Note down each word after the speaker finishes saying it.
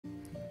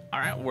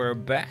Alright, we're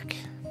back.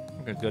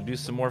 We're gonna go do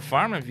some more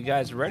farming if you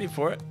guys are ready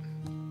for it.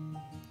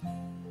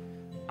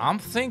 I'm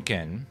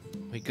thinking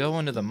we go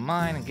into the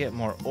mine and get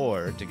more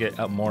ore to get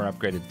more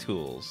upgraded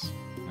tools.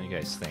 What do you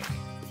guys think?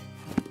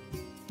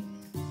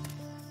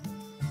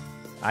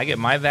 I get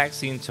my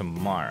vaccine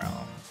tomorrow.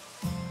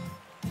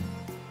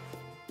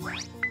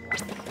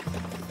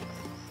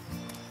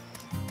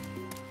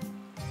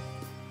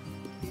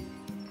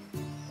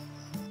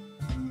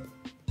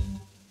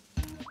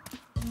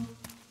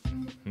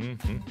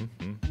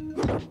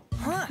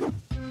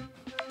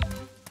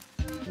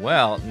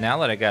 Well, now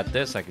that I got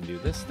this, I can do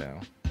this now.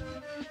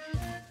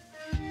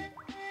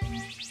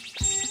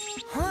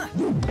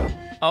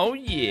 Oh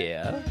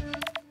yeah!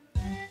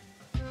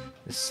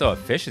 This is so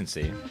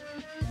efficiency.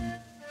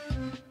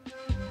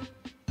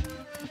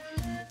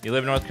 You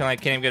live in North Carolina,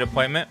 can't even get an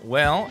appointment?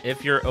 Well,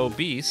 if you're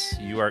obese,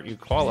 you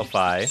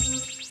qualify.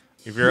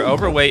 If you're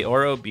overweight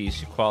or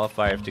obese, you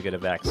qualify to get a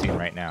vaccine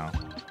right now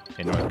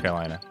in North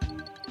Carolina.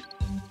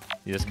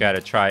 You just gotta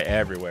try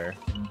everywhere.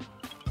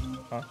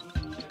 Huh?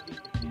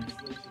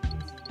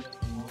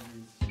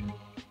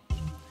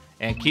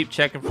 And keep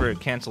checking for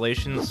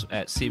cancellations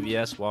at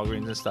CVS,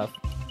 Walgreens, and stuff.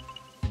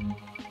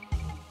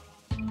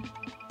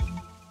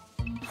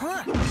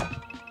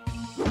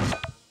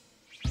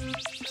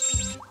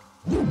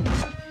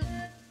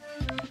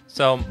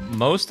 So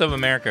most of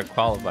America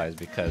qualifies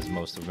because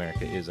most of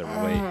America is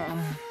overweight.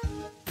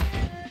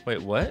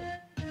 Wait, what?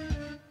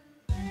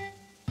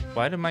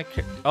 Why did my...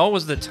 Oh,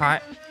 was the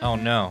time... Oh,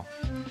 no.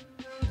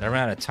 Did I run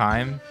out of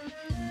time?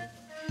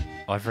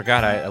 Oh, I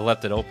forgot I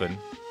left it open.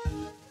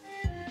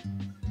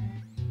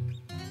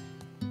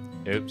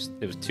 Oops,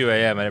 it was 2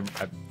 a.m. I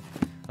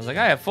was like,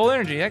 I have full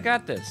energy. I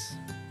got this.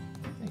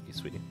 Thank you,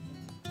 sweetie.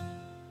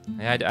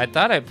 I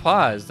thought I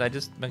paused. I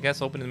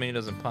guess opening the menu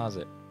doesn't pause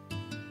it.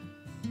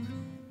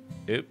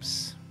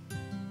 Oops.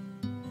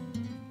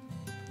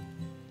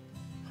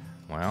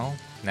 Well,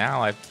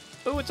 now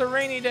oh, it's a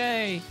rainy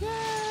day.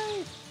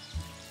 Yay!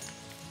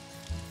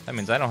 That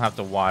means I don't have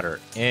to water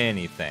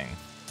anything.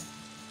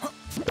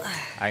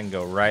 I can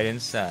go right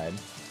inside.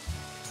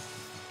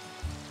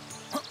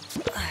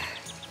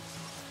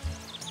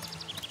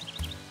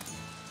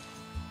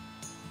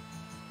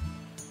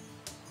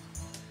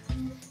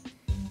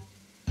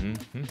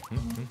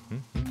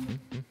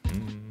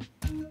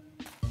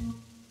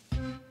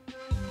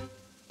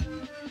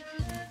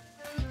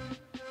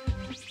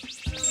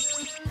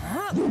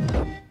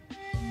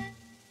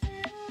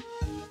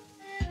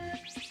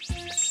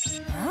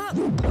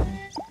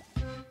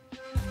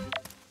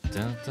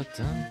 Dun, dun,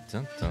 dun,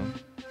 dun, dun.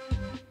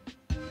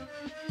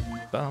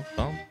 Bum,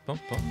 bum, bum,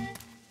 bum.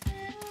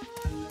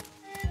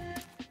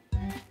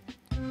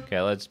 Okay,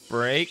 let's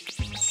break.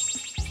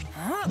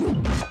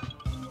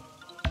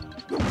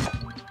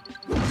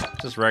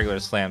 Just regular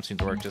slam seems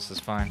to work just as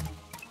fine.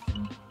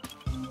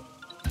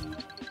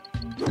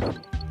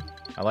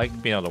 I like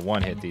being able to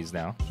one-hit these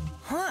now.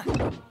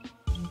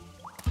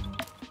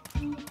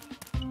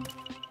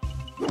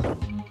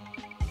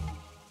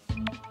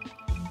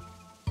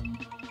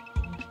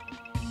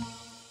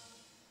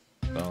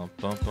 Bum,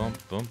 bum, bum,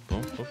 bum,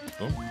 bum, bum,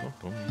 bum, bum,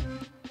 bum.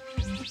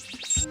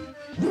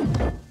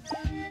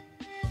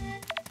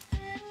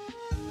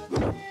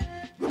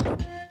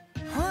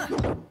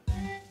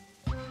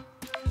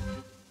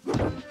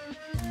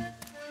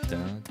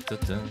 Dun, dun,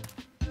 dun.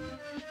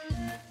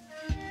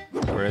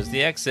 Where's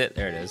the exit?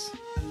 There it is.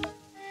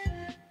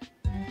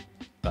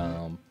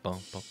 Bum, bum,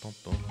 bum, bum,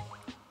 bum.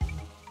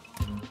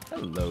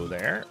 Hello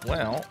there.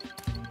 Well.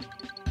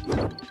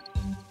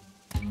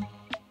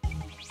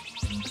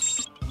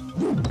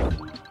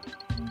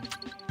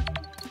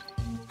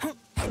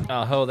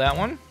 I'll hold that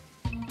one.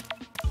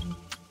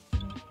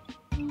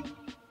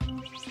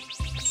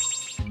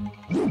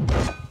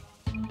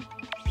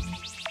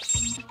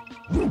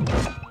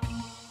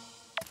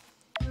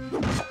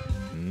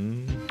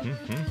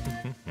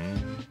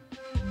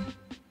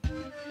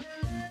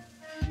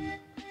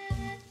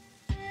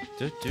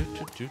 Do, do,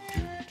 do, do,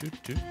 do,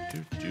 do,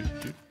 do,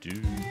 do, do.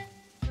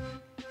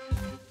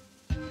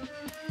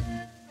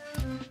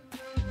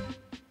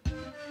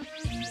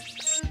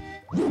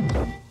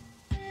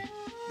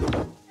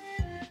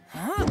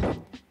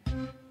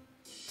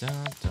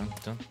 Dun, dun,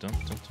 dun, dun,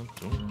 dun, dun,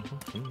 dun,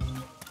 dun.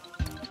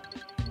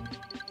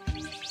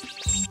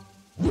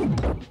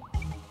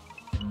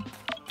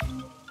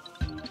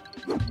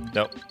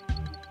 Nope.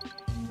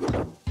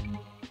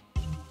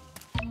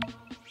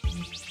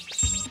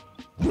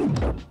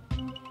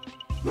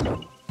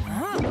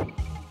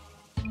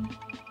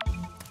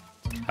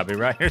 I'll be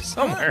right here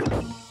somewhere.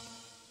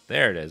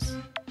 There it is.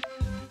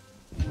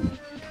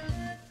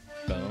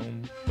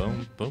 Boom,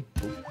 boom, boom, boom,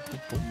 boom,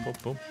 boom,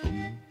 boom,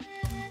 boom.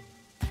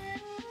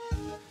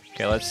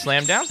 Okay, let's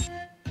slam down.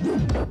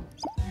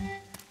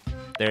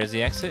 There's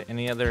the exit.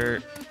 Any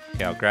other?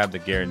 Okay, I'll grab the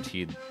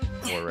guaranteed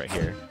ore right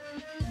here.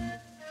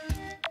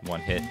 One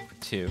hit for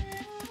 2.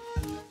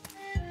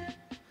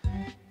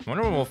 I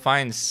wonder when we'll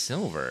find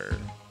silver.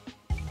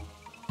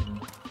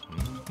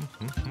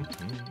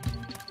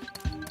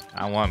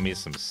 I want me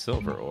some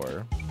silver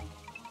ore.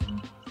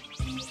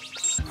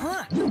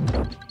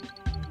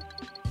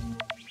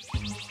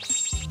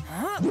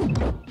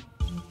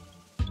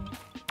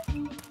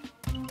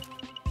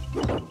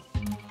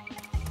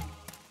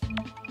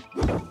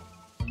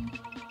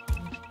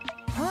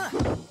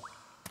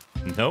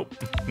 Nope.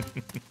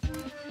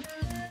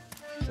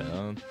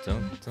 Dun,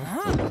 dun, dun,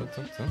 dun, dun,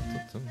 dun, dun,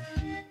 dun.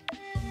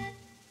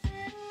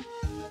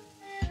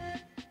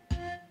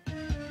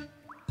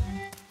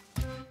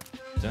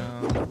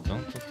 Dun, dun,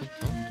 dun, dun,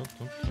 dun,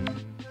 dun, dun.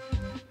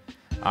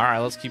 All right,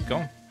 let's keep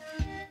going.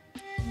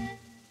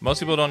 Most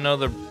people don't know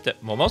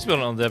well, most people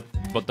don't know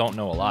but don't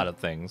know a lot of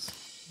things.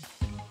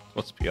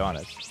 Let's be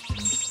honest.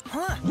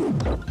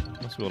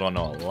 Most people don't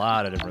know a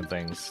lot of different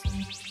things.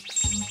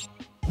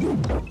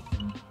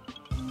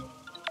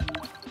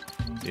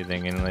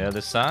 Anything in the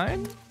other side?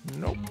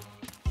 Nope.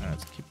 All right,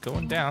 let's keep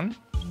going down.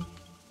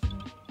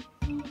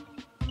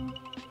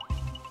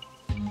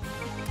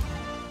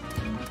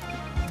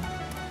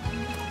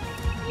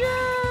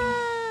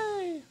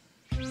 Yay!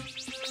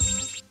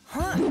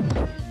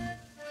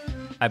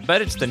 I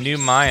bet it's the new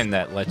mine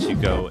that lets you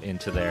go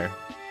into there.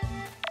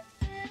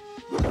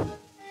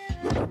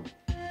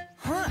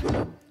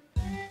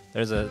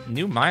 There's a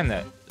new mine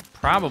that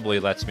probably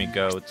lets me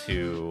go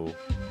to...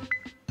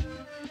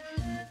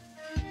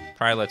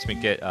 Probably lets me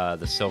get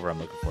the silver I'm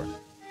looking for.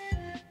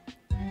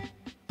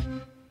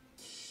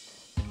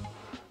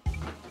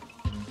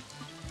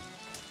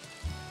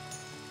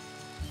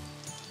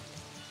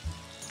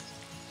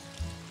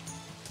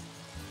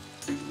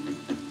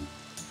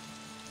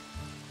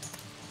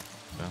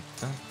 Dun,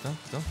 dun,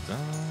 dun, dun,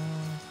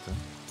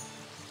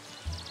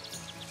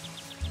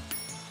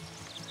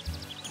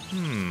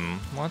 dun.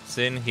 What's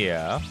in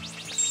here?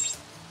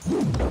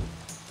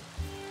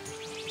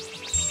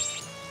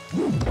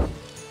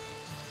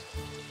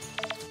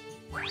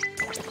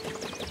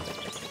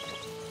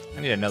 I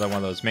need another one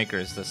of those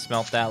makers to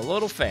smelt that a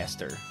little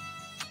faster.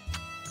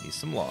 Need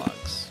some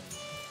logs.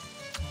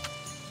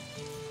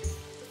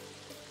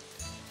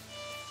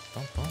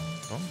 Bum, bum,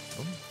 bum,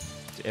 bum.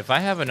 If I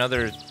have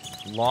another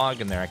log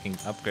in there, I can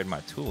upgrade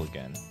my tool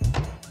again.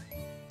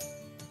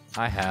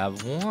 I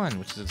have one,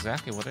 which is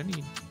exactly what I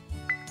need.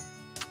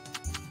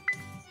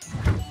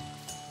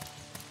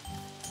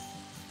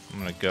 I'm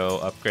gonna go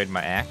upgrade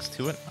my axe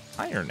to an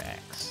iron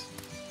axe.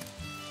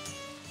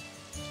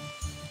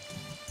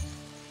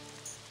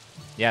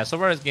 Yeah, so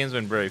far this game's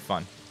been very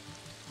fun.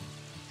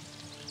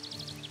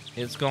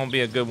 It's gonna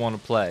be a good one to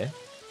play.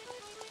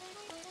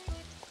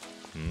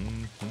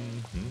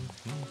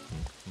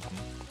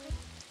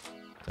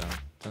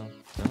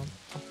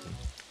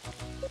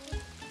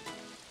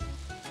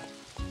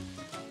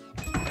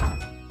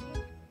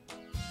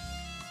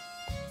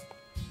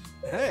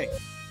 Hey.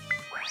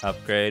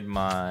 Upgrade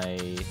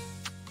my...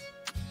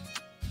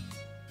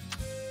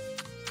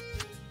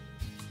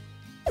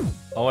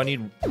 Oh, I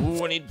need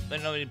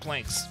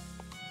planks.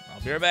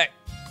 I'll be right back.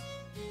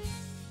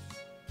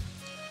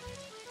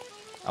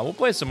 I will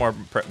play some more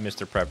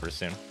Mr. Prepper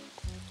soon.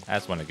 I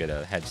just want to get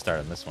a head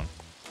start on this one.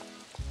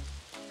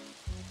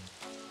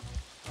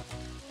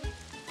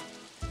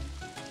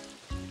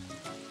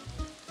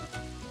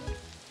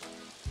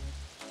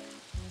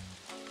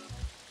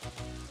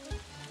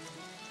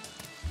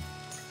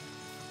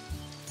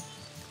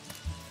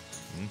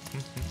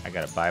 I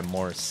gotta buy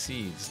more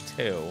seeds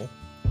too.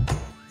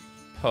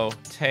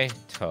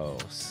 Potato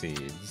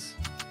seeds.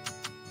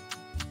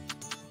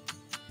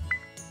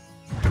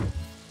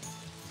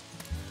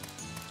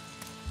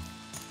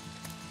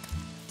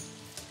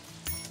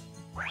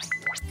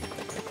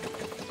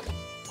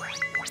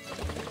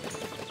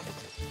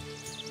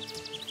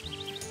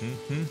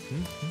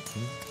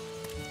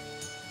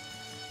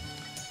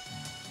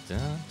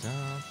 Dun,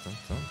 dun, dun,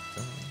 dun,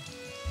 dun.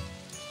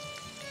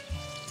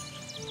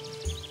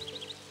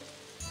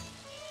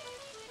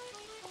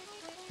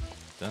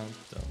 Dun,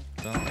 dun,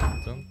 dun,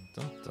 dun,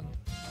 dun, dun.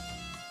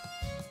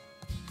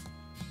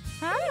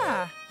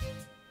 Ah.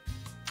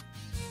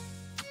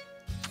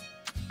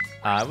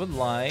 I would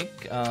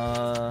like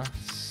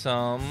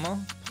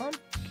some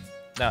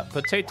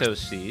potato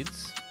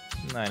seeds.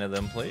 9 of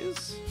them,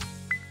 please.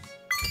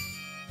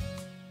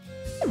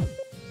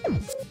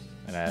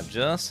 And I have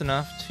just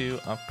enough to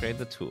upgrade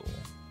the tool.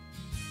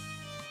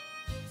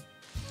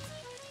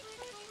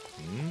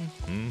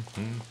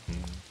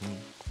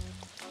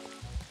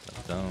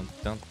 Dun,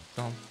 dun,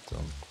 dun,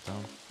 dun,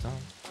 dun, dun,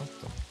 dun,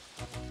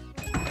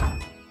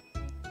 dun.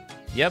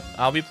 Yep,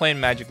 I'll be playing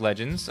Magic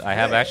Legends. I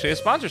have actually a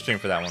sponsor stream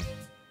for that one.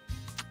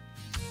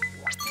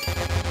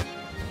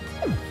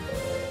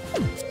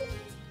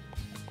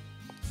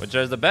 Which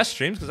are the best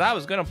streams because I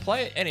was gonna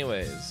play it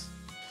anyways.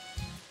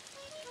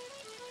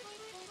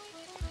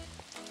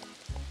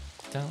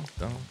 Dun,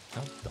 dun,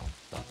 dun, dun,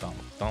 dun, dun,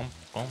 dun,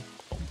 dun,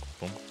 dun,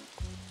 dun.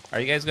 Are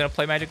you guys gonna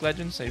play Magic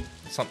Legends?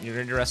 Something you're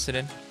interested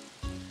in?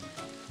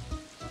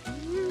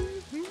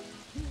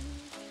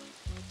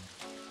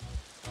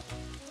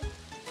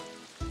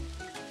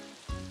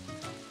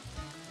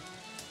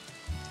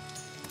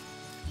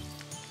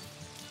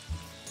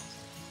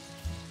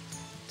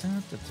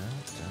 Dun, dun, dun,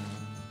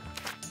 dun.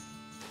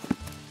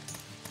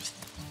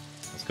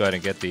 go ahead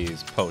and get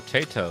these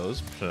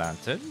potatoes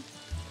planted.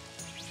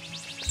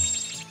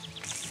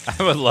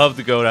 I would love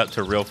to go out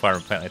to a real farm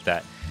and plant like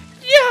that.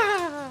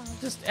 Yeah!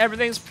 Just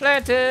everything's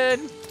planted.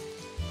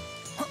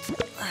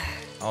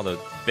 All the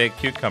big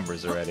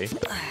cucumbers are ready.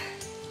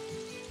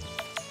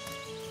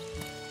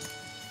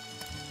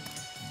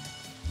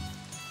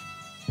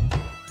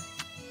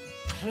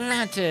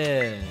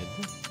 Planted.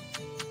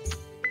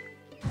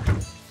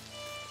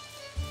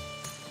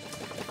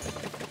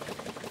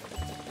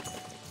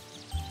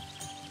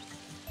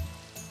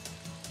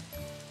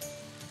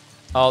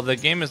 Oh, the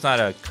game is not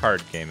a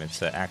card game.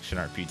 It's an action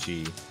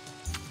RPG,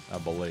 I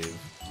believe.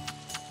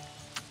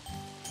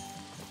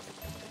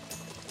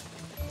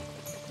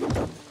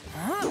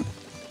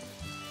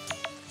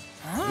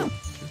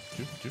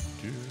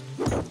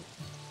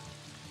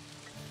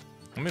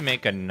 Let me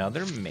make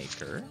another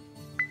maker.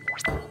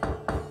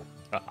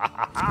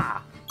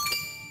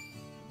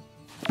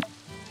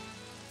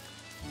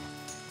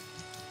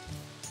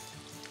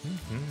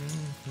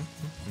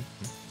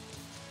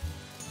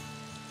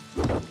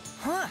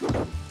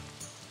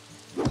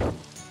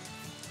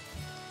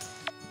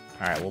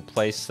 Alright, we'll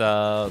place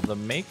the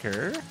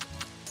maker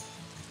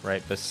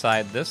right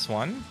beside this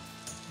one.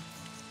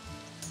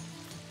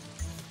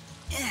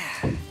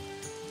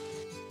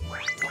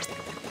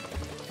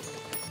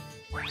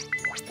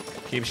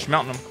 Keep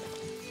smelting them.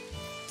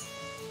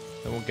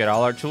 Then we'll get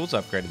all our tools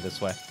upgraded this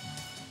way.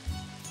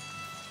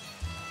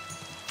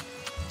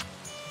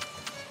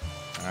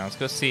 Alright, let's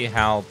go see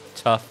how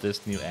tough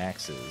this new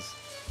axe is.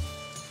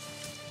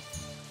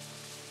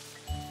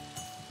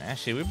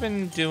 Actually, we've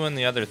been doing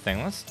the other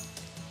thing. Let's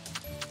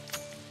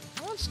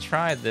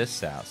try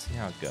this out. See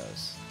how it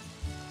goes.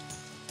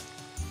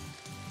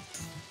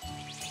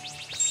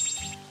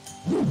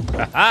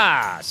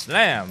 Haha!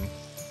 Slam!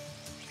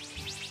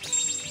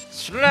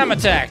 Slam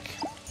attack!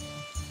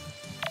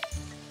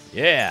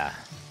 Yeah!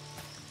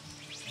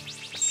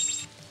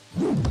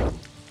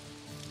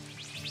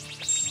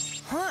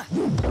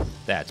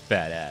 That's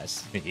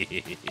badass.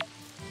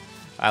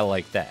 I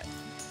like that.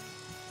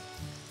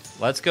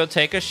 Let's go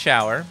take a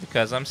shower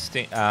because I'm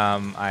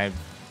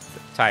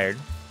tired.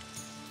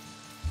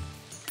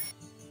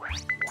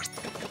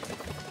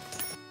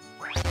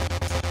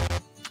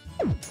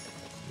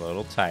 A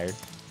little tired.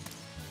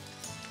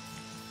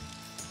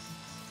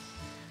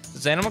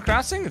 Is Animal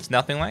Crossing? It's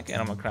nothing like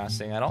Animal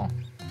Crossing at all.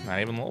 Not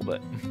even a little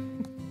bit.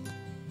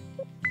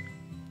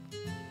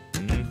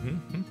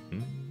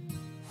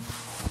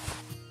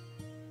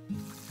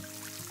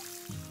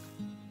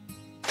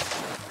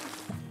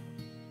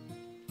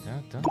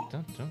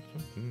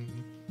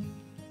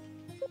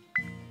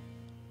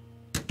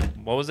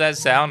 What was that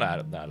sound? I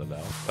don't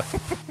know.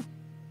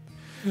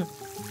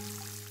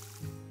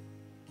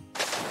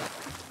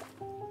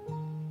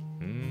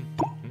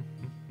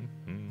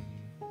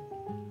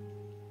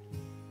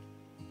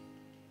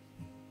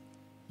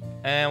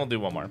 And we'll do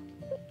one more.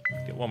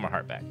 Get one more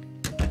heart back.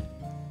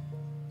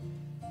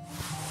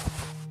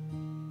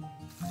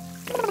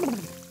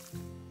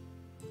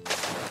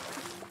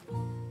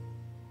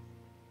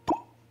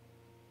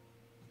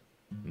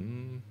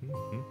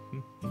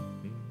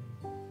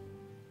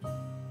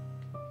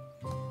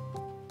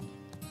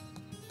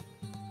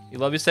 You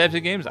love these types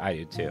of games? I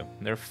do too.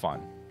 They're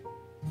fun.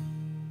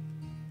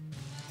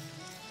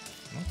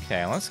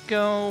 Okay, let's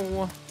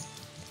go.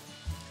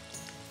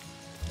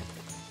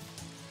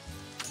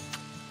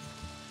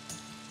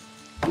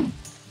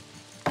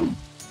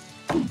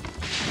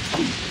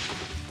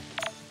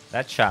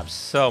 That chop's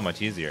so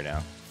much easier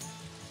now.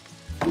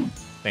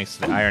 Thanks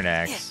to the iron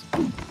axe.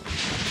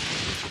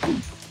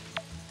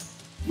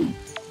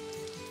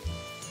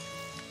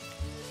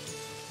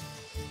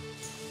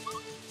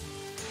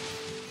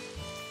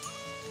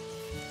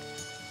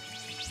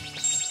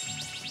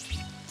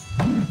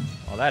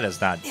 Well, that does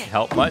not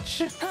help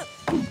much.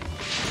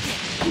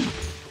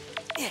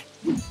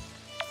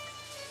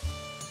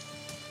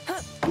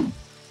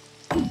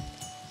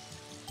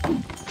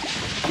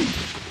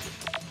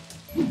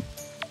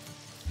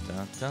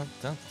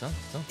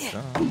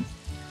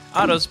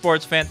 Auto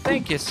Sports Fan,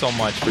 thank you so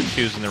much for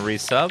choosing the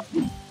resub.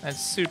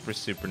 That's super,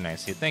 super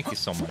nice of you. Thank you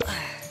so much.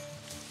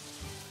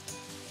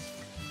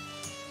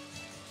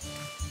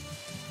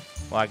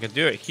 Well, I could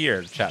do it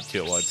here to chop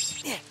two at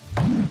once.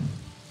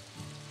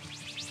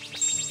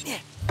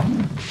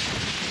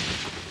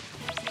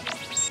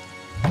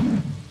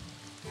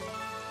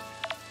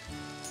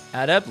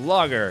 Adept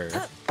Logger.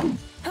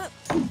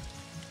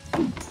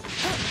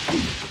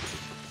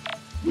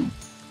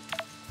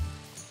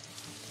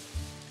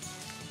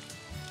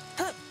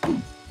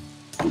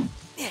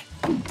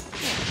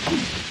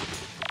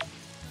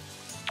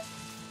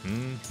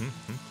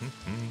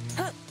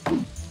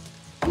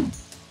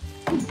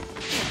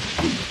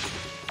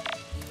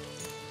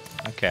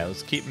 Okay,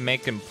 let's keep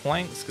making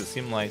planks, because it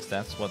seems like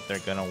that's what they're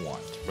going to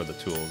want for the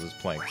tools, is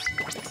planks.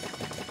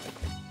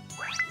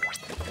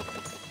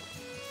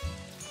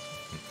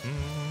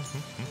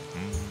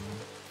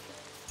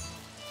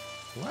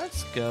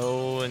 Let's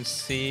go and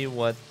see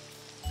what...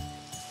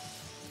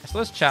 So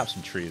let's chop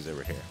some trees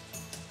over here.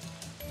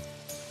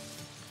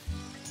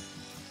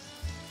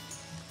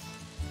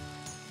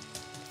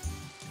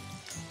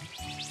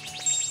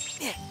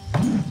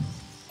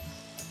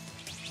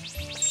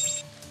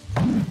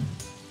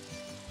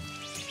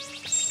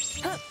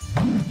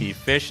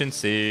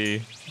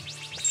 Efficiency.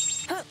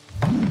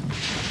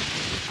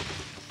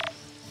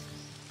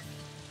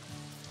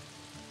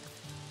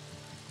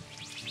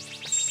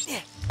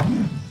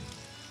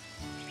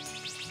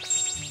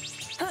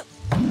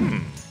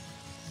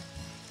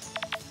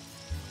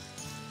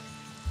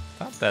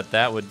 Thought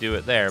that would do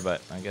it there,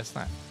 but I guess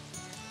not.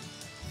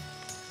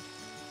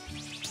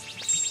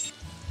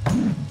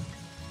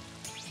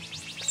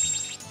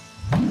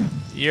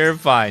 You're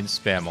fine,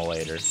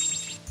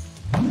 Spamolator.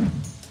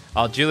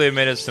 Oh, Julia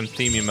made us some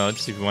theme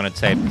emotes if you want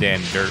to type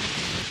Dan Dirt.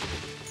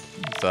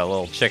 It's a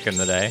little chicken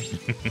today.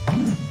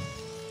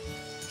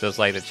 Just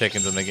like the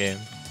chickens in the game.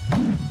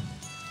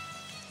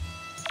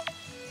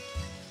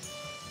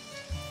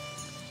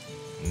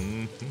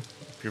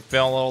 If you're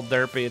feeling a little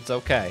derpy, it's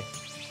okay.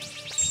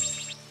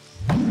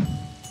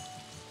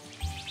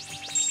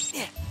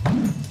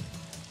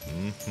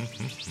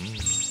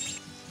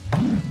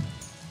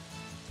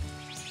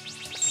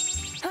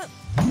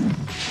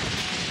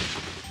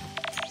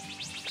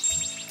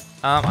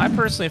 I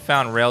personally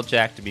found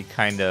Railjack to be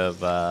kind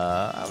of,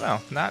 I don't know,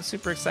 not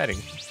super exciting.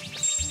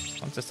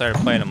 Once I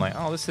started playing, I'm like,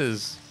 oh, this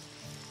is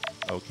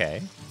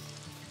okay.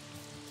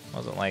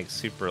 Wasn't like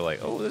super like,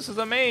 oh, this is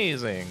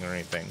amazing or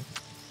anything.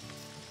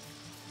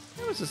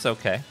 It was just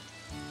okay.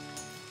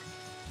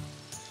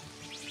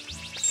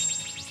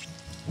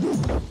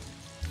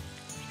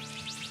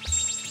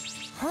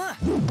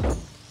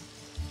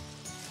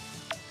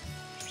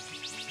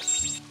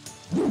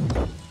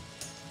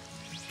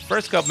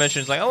 First couple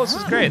missions, like, oh, this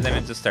is great. Then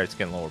it just starts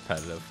getting a little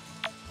repetitive.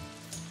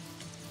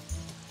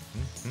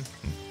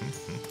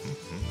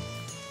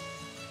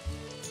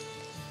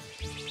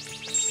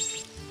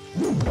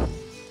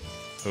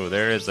 Oh,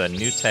 there is a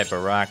new type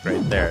of rock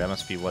right there. That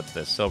must be what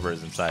the silver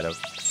is inside of.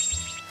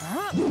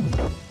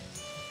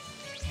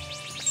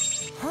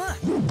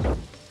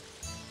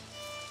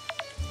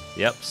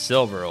 Yep,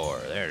 silver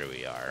ore. There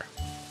we are.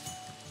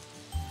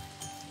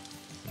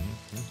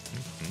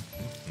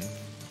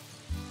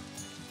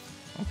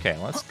 Okay,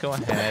 let's go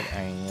ahead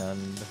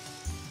and...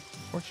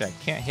 Unfortunately,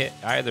 I can't hit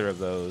either of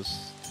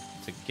those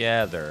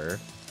together.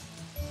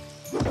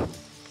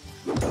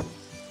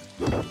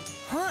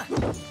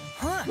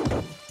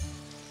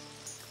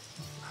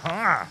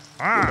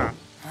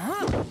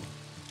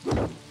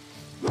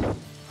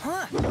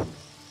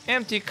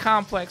 Empty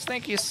Complex,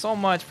 thank you so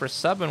much for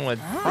subbing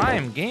with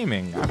Prime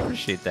Gaming. I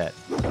appreciate that.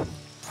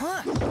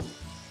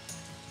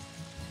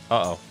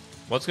 Uh-oh.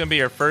 What's going to be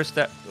your first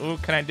step? Ooh,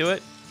 can I do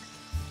it?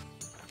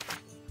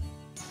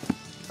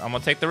 I'm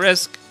gonna take the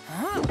risk.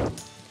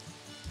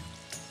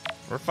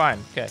 We're fine.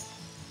 Okay.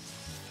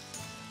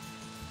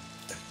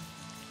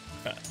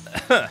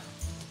 About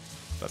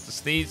to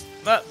sneeze.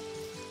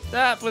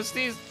 Let's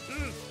sneeze.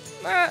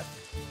 No,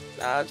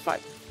 it's fine.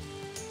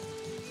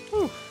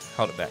 Whew.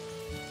 Hold it back.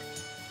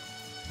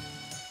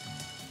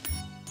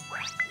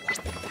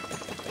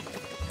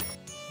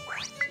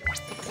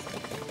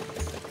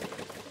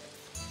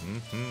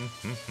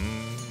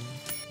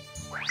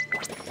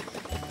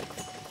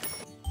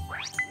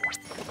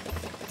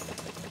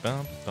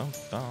 Bum, bum,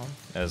 bum.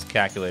 That was a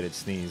calculated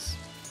sneeze.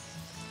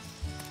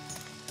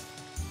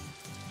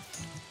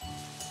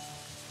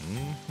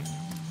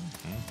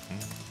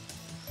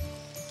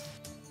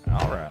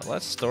 Alright,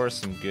 let's store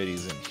some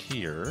goodies in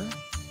here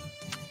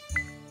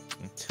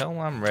until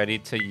I'm ready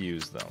to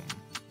use them.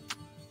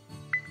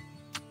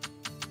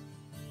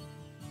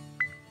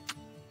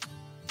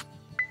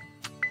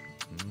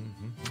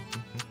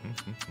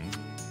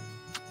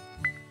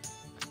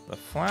 The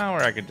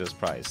flour I could just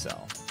probably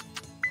sell.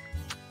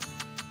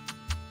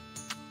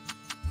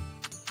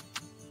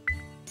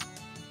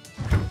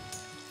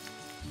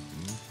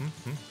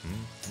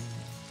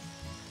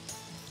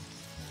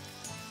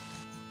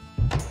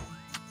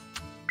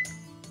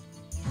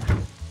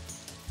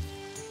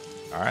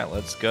 Alright,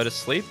 let's go to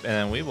sleep, and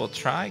then we will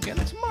try again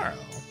tomorrow.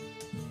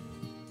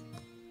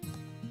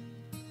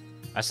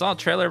 I saw a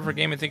trailer for a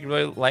game I think you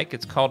really like.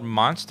 It's called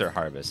Monster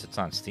Harvest. It's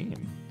on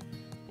Steam.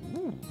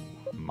 Ooh,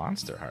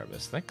 Monster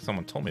Harvest. I think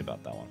someone told me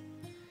about that one.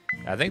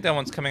 I think that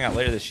one's coming out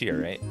later this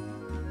year, right?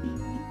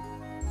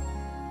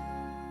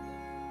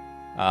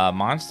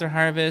 Monster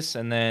Harvest,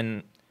 and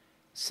then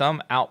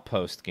some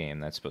Outpost game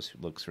that's supposed to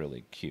looks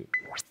really cute.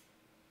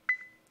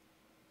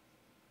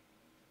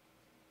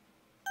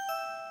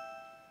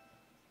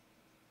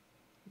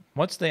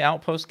 What's the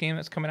Outpost game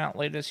that's coming out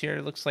later this year?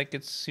 It looks like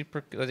it's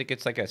super... I think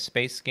it's like a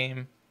space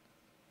game.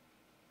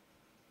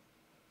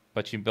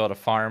 But you build a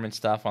farm and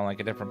stuff on like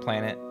a different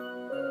planet.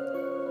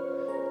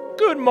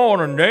 Good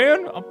morning,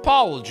 Dan.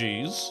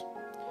 Apologies.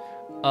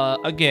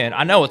 Again,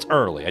 I know it's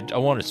early. I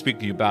want to speak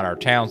to you about our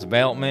town's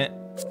development.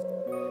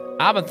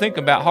 I've been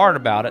thinking hard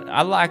about it.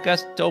 I'd like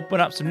us to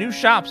open up some new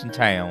shops in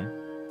town.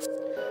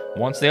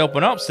 Once they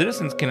open up,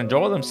 citizens can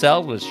enjoy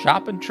themselves with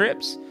shopping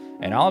trips,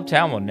 and all of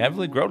town will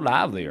inevitably grow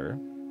livelier.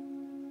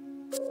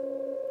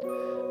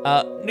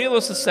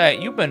 Needless to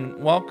say, you've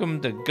been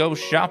welcome to go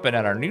shopping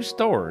at our new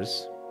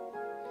stores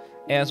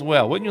as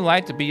well. Wouldn't you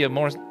like to be a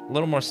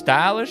little more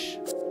stylish?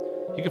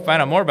 You can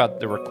find out more about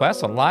the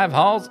requests on live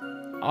halls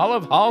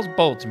Olive Hall's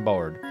bulletin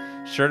board.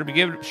 Sure to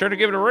give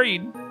it a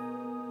read.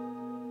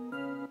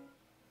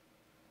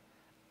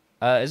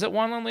 Is it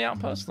One Lonely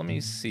Outpost? Let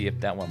me see if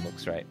that one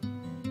looks right.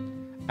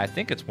 I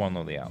think it's One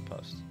Lonely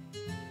Outpost.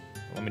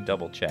 Let me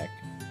double check.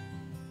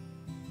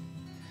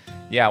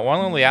 Yeah, One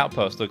Lonely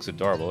Outpost looks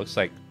adorable. Looks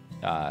like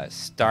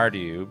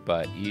Stardew,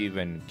 but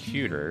even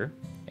cuter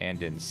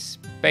and in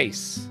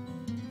space.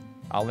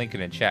 I'll link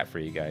it in chat for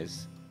you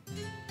guys.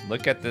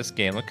 Look at this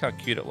game. Look how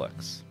cute it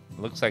looks. It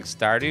looks like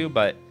Stardew,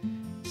 but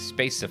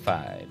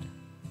spacified.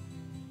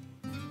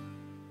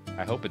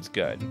 I hope it's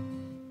good.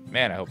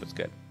 Man, I hope it's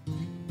good.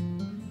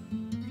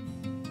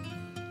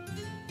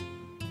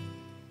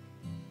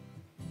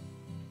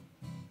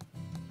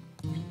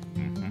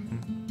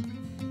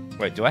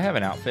 Wait, do I have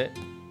an outfit?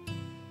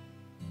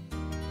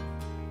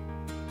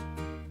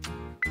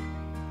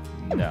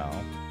 No.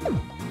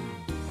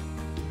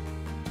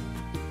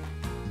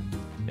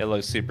 It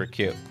looks super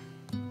cute.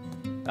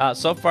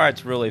 So far,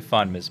 it's really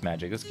fun, Miss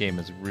Magic. This game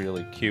is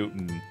really cute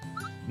and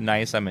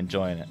nice. I'm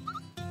enjoying it.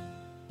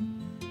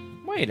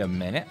 Wait a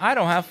minute. I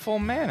don't have full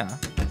mana.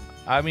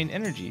 I mean,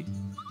 energy.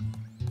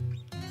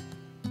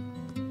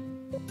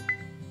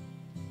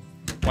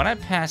 When I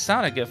pass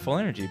out, I get full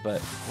energy, but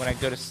when I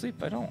go to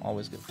sleep, I don't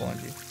always get full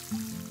energy.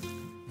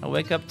 I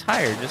wake up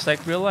tired, just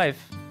like real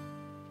life.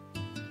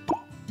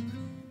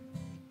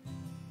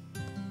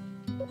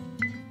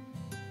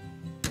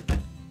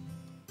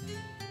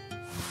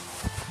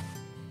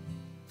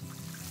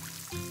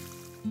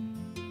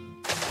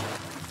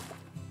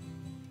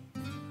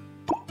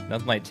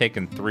 Nothing like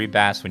taking 3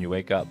 baths when you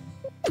wake up.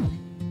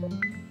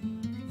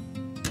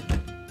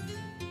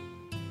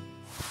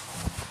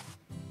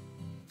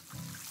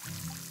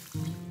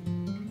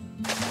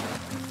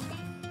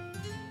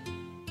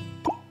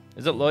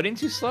 Is it loading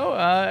too slow?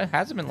 It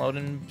hasn't been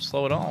loading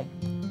slow at all.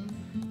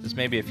 Just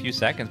maybe a few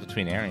seconds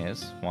between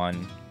areas.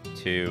 1,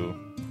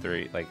 2,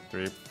 3, like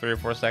 3 or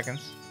 4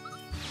 seconds.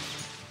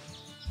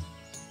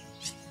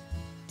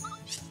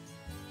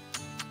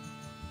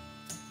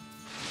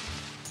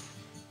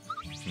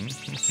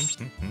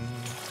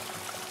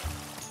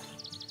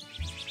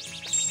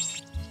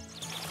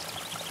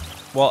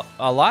 Well,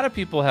 a lot of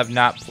people have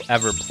not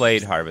ever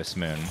played Harvest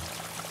Moon,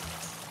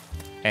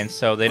 and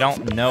so they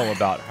don't know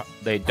about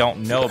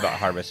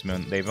Harvest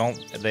Moon.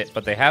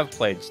 But they have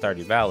played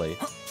Stardew Valley,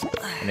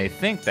 and they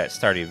think that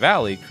Stardew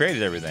Valley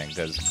created everything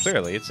because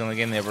clearly it's the only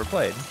game they ever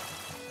played.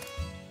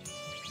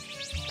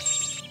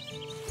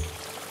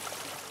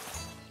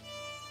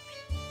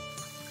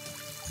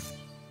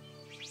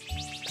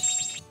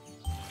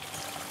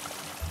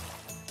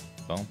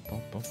 Boom,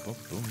 boom, boom, boom,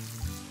 boom.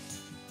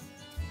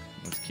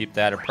 Let's keep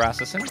that a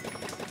processing.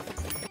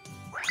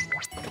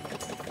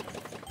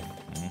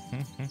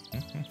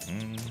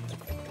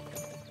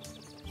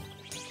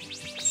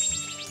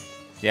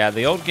 Yeah,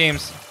 the old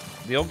games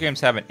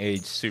haven't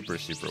aged super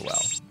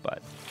well,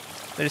 but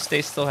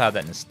they still have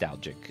that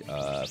nostalgic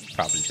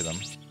property to them.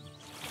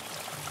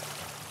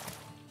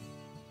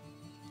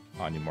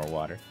 Oh, I need more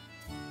water.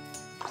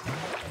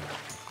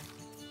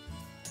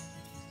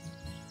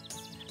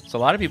 So a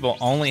lot of people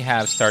only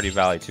have Stardew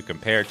Valley to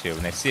compare to.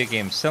 When they see a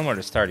game similar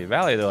to Stardew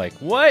Valley, they're like,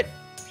 what?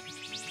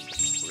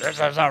 This is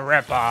a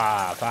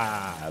ripoff!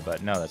 Ah.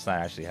 But no, that's not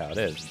actually how it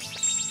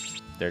is.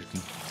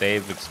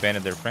 They've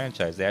expanded their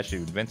franchise. They actually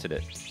invented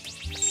it.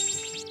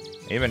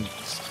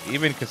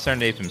 Even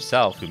Concerned Ape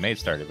himself, who made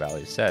Stardew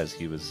Valley, says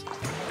he was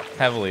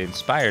heavily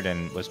inspired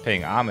and was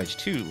paying homage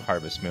to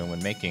Harvest Moon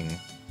when making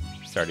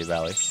Stardew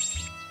Valley.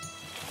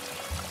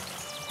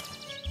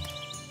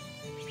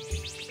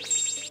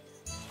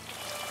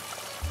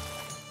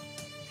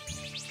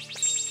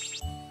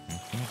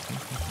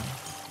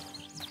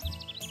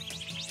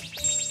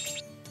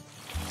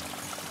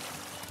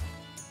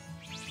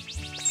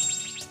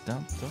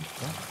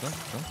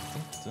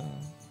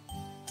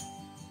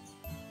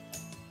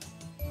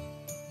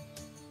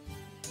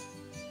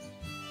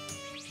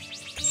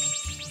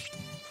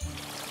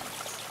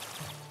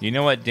 You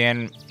know what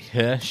Dan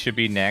should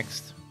be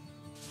next?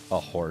 A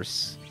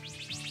horse.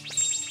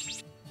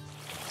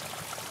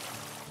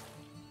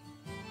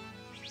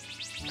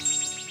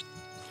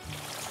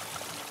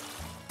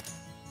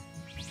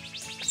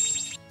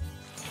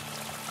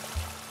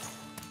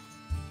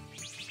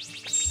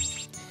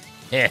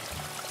 Yeah.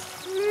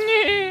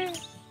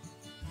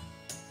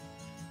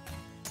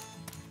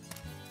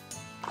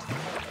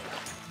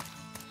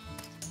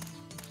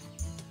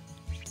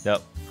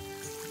 Yep.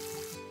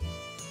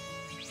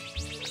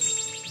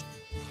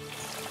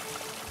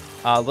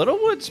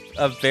 Littlewood's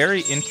a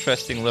very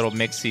interesting little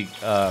mixy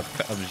of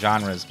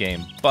genres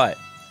game, but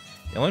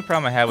the only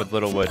problem I have with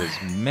Littlewood is,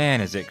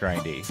 man, is it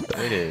grindy.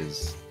 It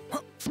is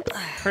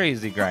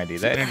crazy grindy.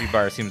 That energy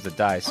bar seems to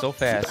die so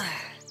fast.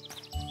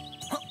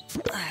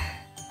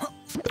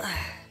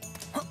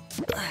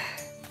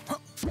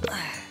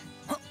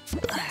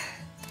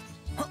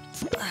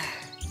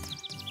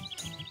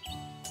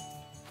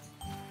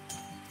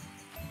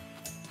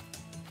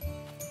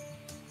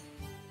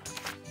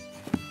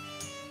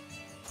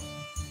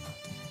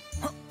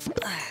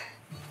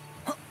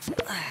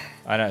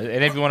 I know.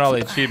 And if you want all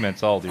the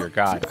achievements, oh dear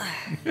God.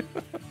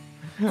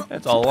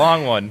 That's a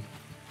long one.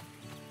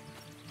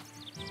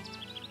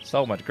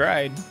 So much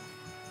grind.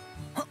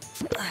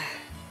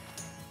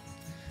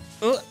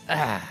 It's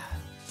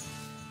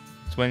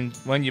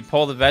when you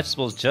pull the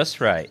vegetables just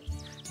right.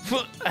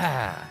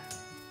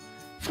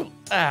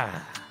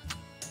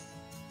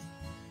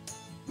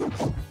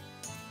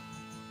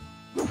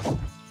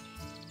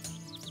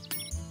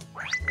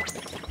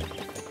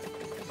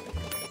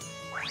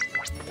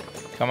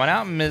 Come on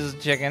out, Ms.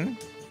 Chicken.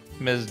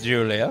 Ms.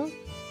 Julia.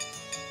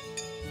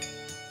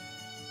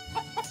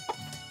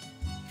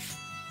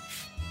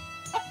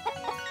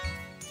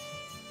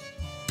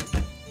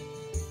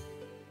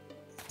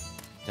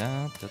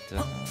 Da, da,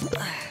 da.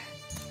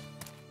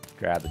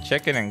 Grab the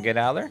chicken and get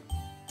out of there.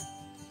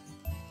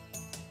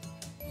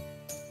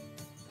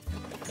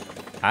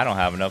 I don't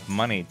have enough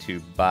money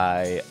to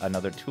buy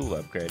another tool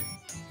upgrade.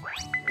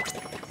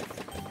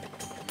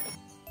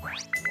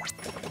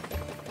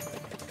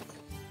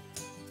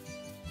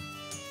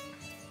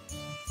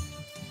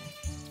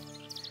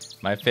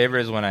 My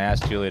favorite is when I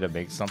ask Julia to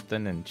make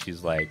something and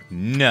she's like,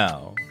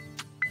 no.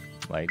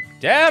 Like,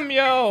 damn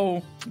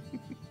yo!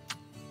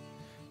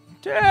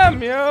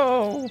 Damn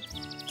yo!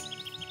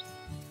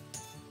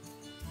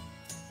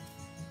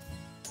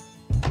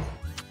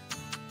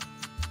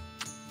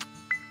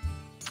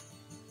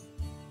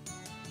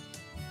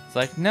 It's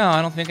like, no,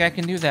 I don't think I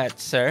can do that,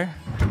 sir.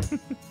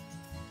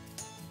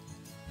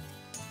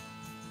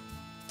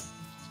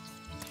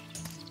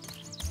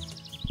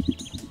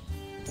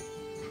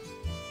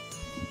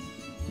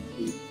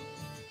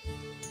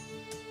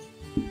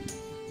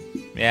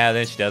 Yeah,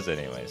 then she does it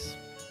anyways.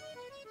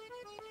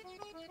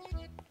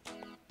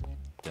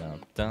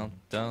 Dun, dun,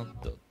 dun,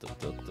 dun, dun,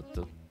 dun, dun,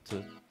 dun,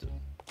 dun, dun.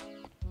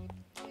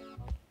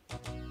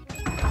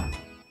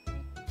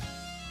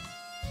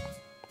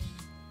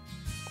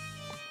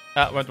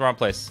 Ah, went the wrong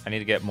place. I need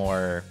to get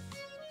more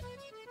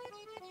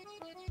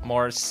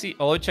seat.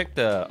 Oh, let me check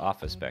the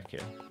office back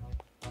here.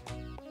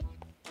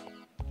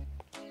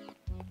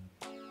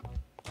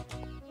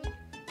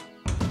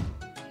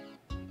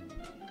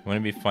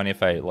 Wouldn't it be funny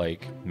if I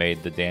like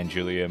made the Dan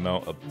Julia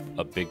emote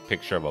a big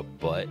picture of a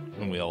butt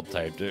and we all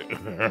typed it? We'll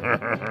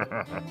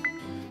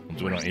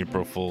do it on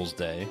April Fool's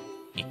Day.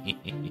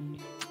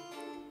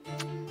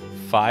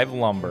 5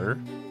 lumber,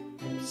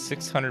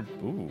 600.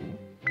 Ooh.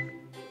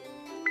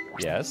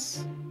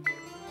 Yes.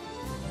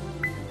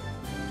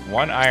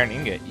 1 iron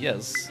ingot.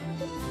 Yes.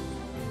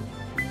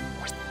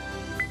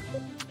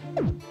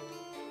 Dun,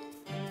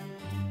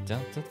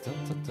 dun, dun,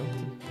 dun,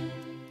 dun.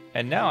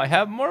 And now I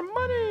have more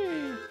money.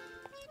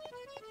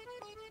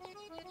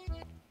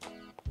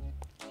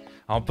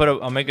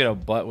 I'll make it a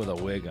butt with a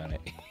wig on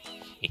it.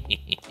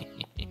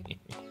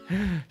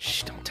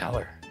 Shh, don't tell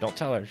her. Don't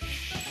tell her.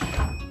 Shh.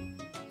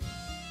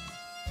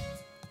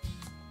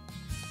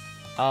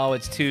 Oh,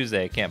 it's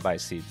Tuesday. I can't buy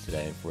seeds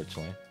today,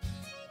 unfortunately.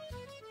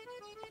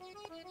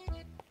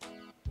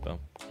 Bum,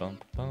 bum,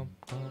 bum,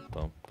 bum,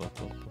 bum, bum,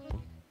 bum,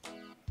 bum.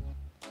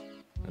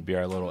 That'll be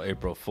our little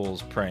April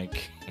Fool's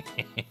prank.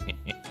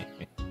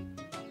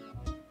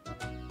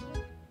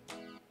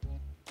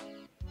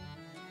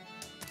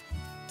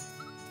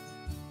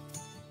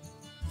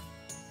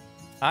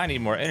 I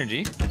need more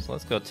energy, so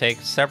let's go take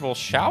several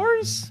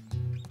showers.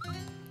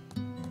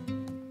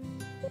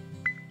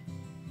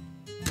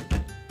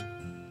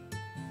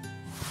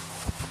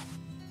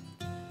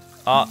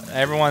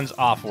 Everyone's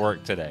off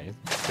work today.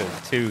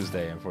 It's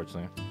Tuesday,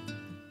 unfortunately.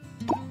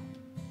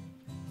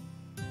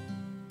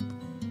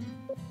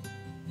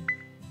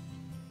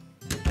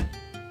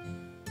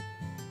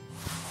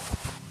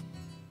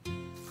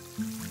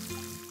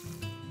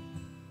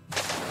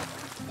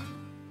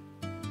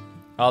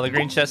 Oh, the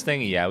green chest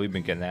thing? Yeah, we've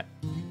been getting that.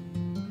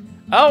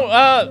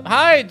 Oh,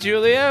 hi,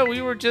 Julia.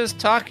 We were just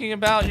talking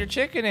about your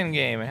chicken in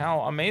game and how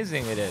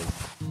amazing it is.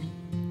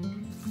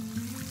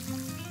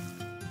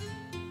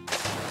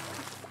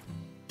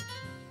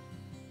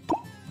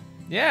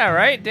 Yeah,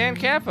 right, Dan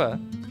Kappa.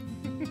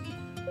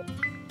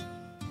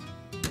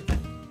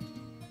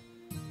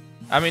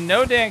 I mean,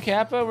 no, Dan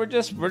Kappa. We're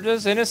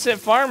just innocent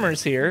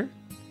farmers here.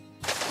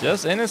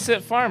 Just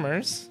innocent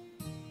farmers.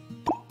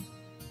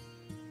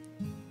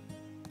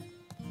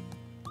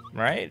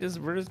 Right?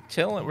 We're just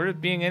chilling. We're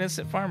just being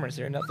innocent farmers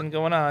here. Nothing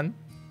going on.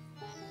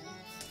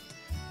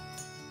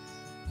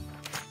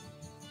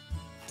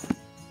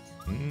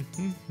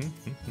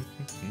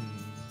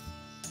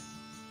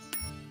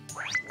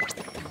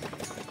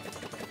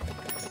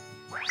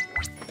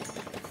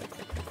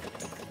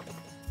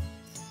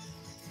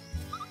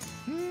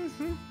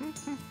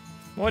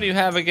 What do you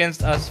have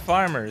against us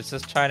farmers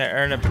just trying to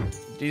earn a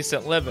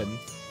decent living?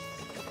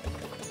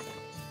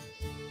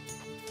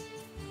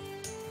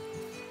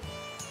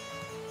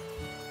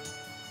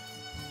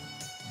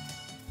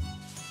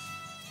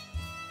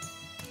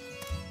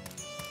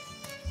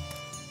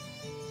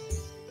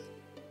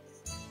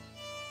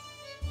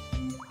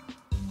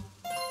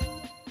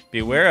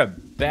 Beware of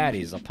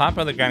baddies. They'll pop out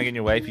of the ground and get in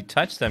your way. If you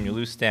touch them, you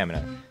lose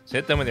stamina. So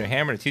hit them with your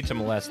hammer to teach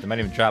them a lesson. They might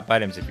even drop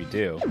items if you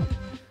do.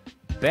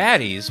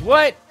 Baddies?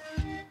 What?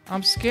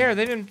 I'm scared.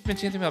 They didn't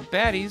mention anything about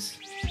baddies.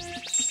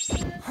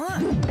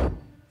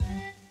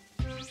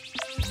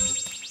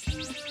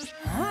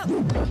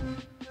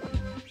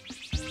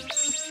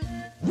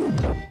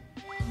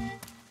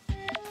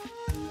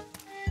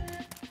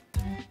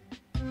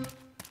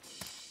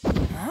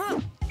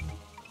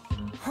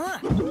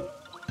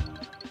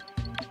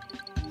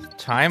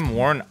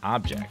 Time-worn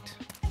object.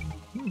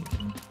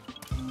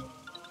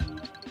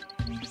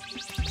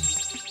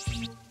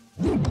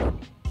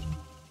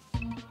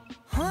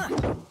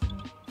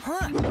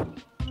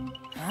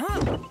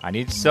 I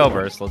need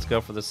silver, so let's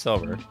go for the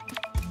silver.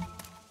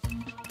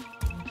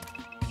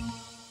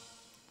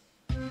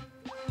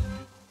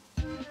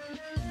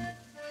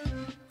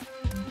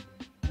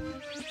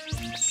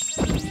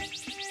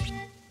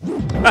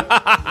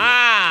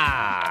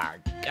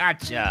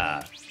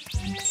 Gotcha,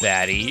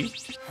 baddie.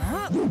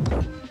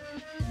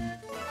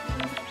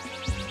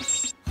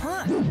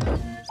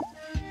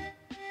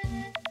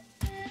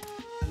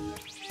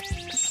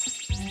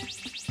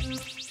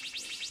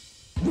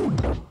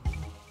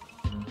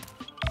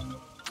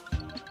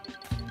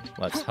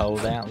 Let's hold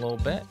that a little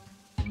bit.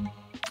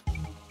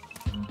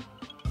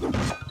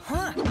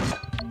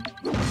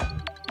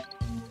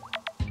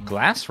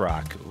 Glass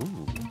rock.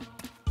 Ooh.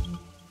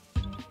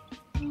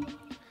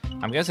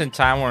 I'm guessing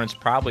Time Warren's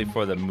probably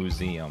for the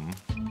museum.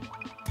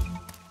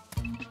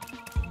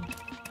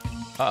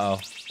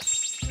 Uh-oh.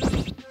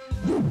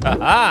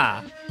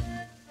 Ha-ha!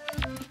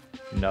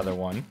 Another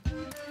one.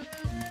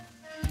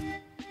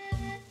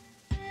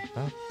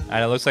 Oh.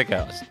 And it looks like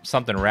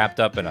something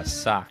wrapped up in a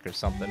sock or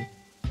something.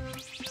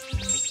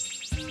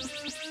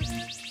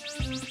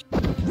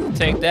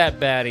 Take that,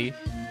 baddie.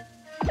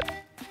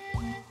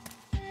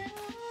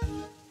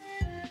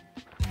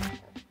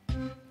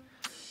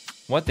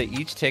 What, they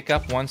each take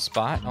up one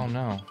spot? Oh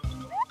no.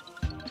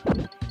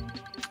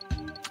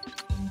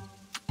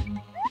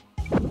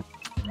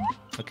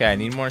 Okay, I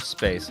need more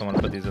space. I want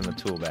to put these in the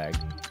tool bag.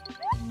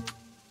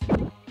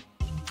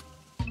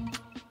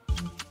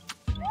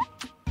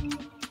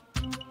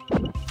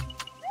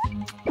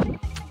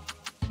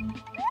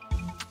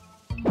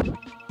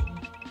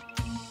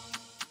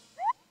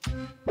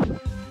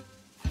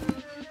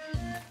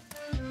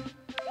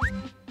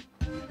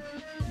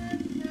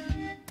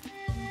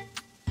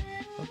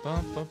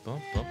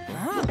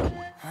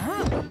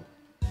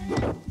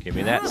 Give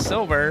me that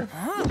silver.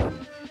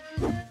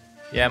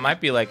 Yeah, it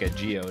might be like a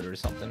geode or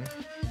something.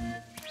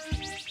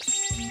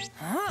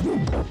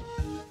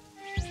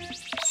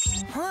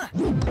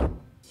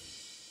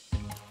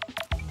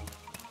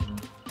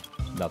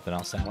 Nothing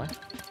else that way.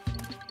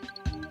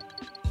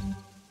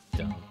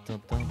 Dun,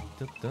 dun, dun,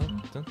 dun,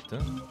 dun, dun,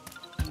 dun.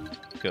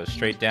 Go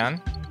straight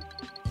down.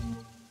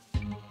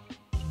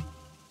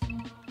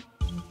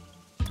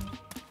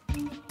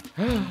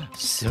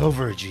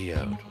 Silver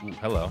geode. Ooh,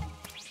 hello.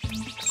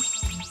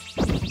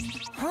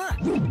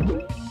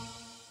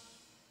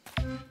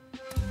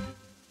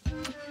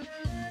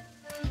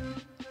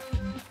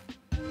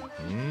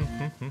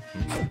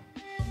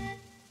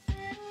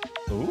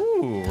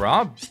 Ooh,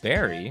 raw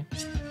berry.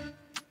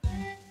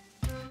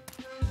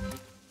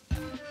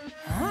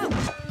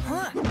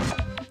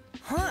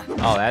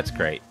 Oh, that's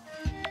great.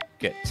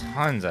 Get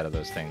tons out of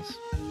those things.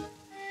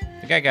 I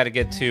think I got to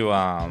get to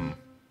I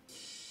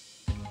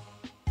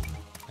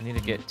need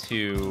to get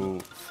to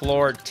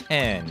floor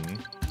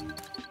 10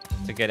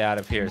 to get out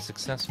of here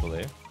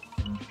successfully.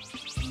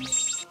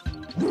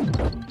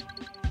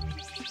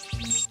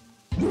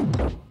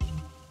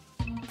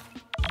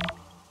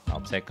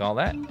 I'll take all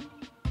that.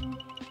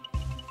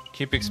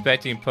 Keep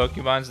expecting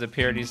Pokemons to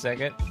appear any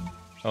second.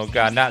 Oh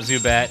god, not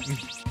Zubat.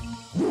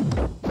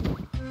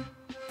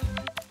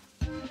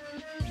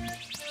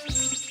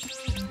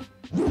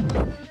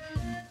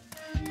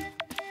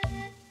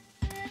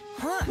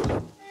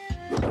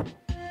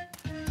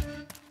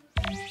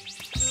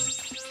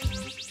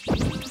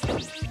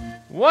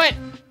 What?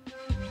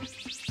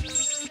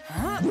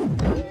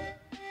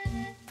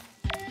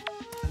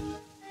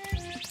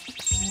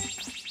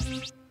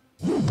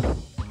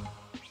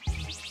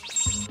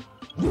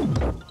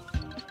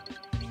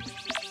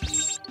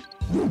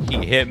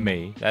 He hit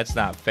me. That's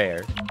not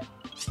fair.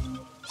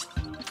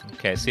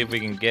 Okay, see if we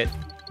can get...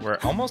 We're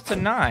almost to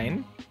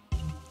 9.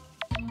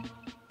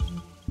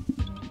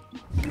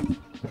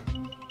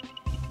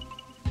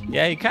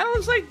 Yeah, he kind of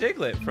looks like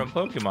Diglett from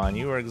Pokemon.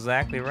 You were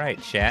exactly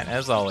right, chat,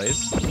 as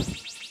always.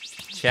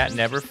 Chat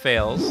never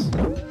fails.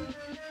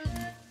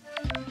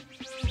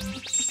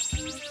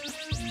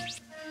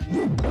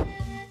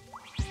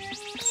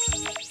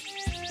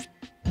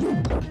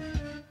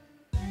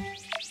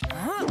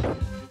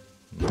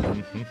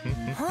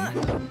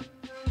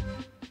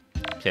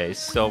 Okay,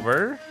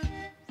 silver.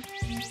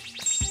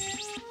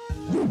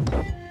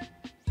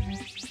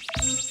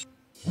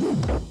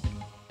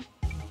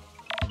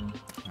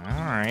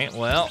 Alright,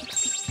 well.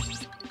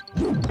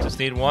 Just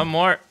need one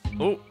more.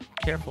 Oh,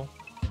 careful.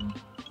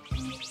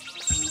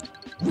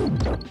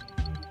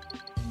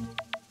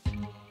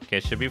 Okay,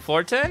 should be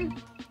floor 10.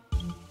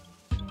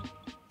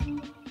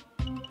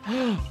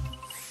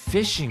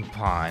 fishing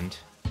pond.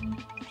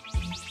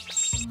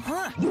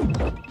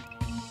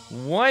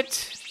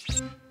 What?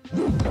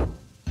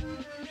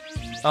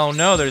 Oh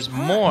no, there's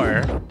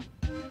more.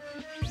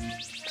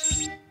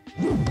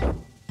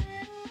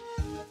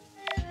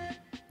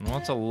 Well,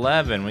 it's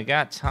 11. We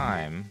got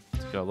time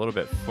to go a little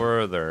bit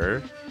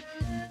further.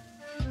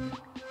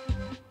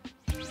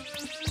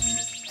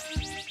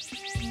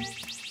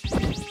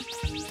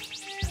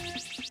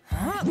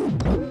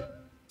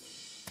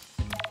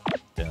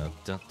 Dun,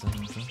 dun, dun,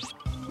 dun.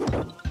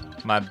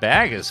 My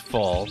bag is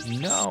full.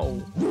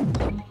 No.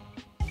 I'm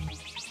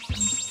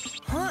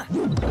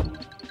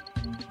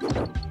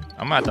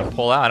gonna have to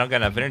pull out. I don't got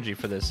enough energy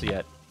for this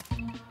yet.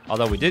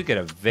 Although we did get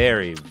a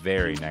very,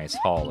 very nice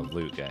haul of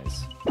loot,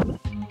 guys.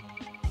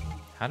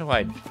 How do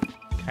I...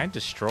 Can I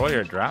destroy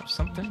or drop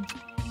something?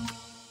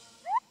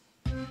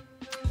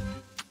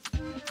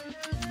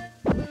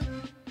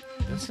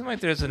 Doesn't seem like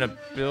there's an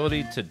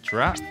ability to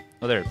drop...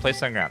 Oh, there.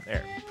 Place on ground.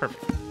 There.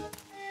 Perfect.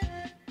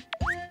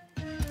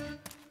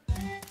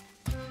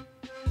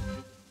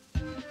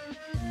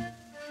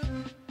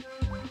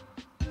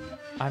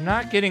 I'm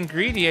not getting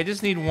greedy. I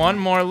just need one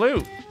more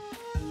loot.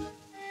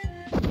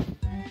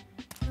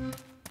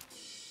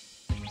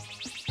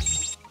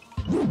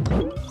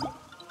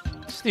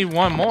 Just need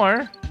one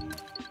more.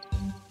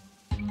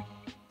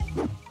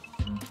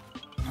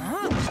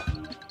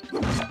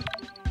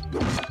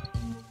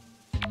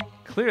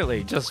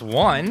 Clearly, just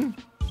one.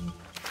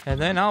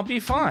 And then I'll be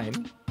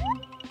fine.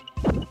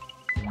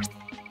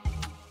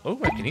 Oh,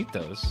 I can eat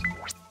those.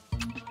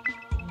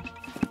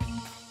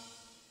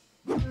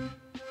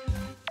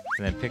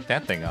 And then pick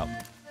that thing up.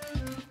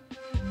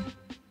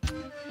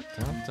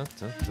 Dun, dun,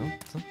 dun, dun,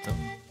 dun,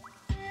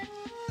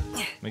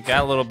 dun. We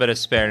got a little bit of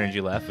spare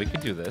energy left. We could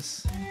do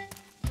this.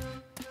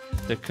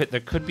 There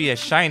could be a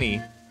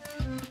shiny.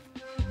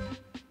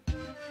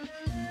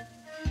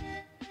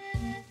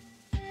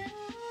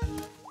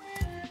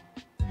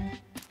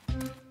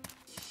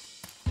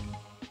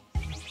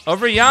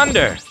 Over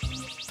yonder,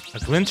 a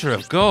glinter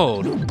of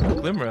gold, a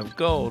glimmer of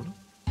gold.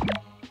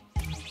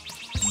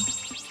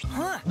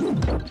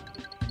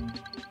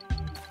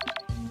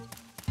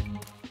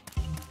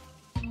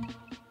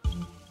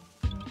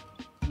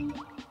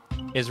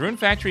 Is Rune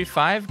Factory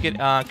 5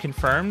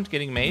 confirmed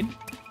getting made?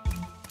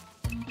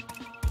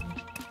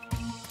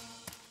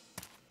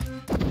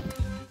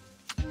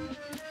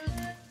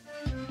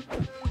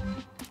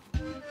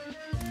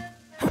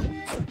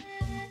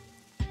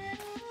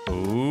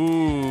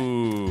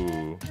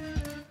 Ooh.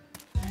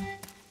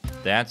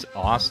 That's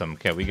awesome.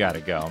 Okay, we gotta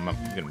go. I'm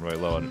getting really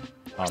low on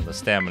the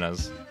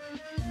staminas.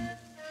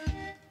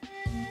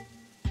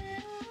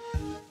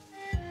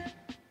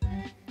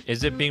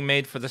 Is it being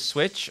made for the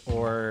Switch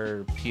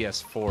or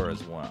PS4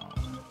 as well?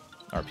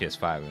 Or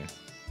PS5, I mean.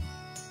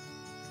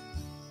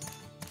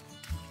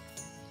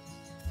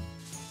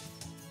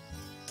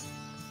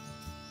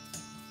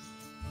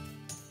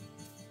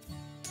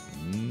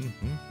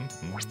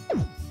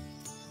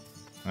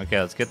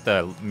 Okay, let's get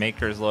the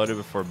makers loaded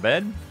before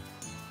bed.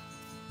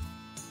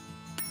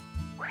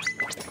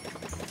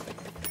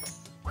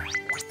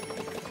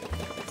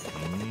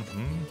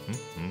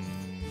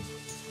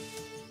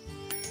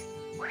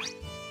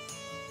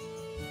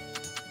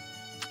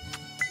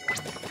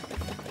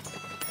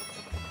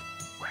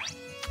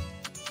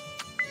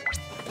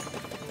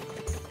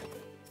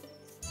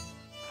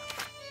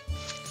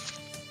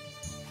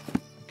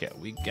 Okay,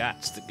 we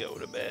got to go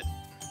to bed.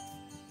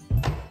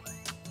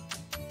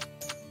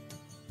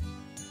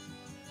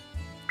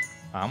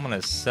 I'm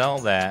gonna sell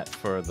that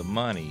for the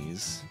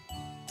monies.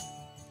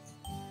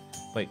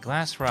 Wait,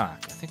 glass rock.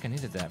 I think I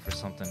needed that for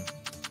something.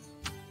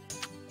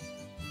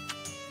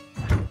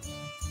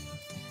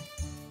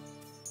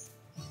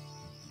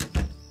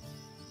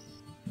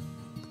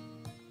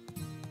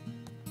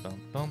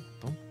 Bum, bum,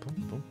 bum,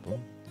 bum, bum,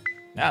 bum.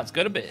 Now let's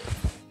go to bed.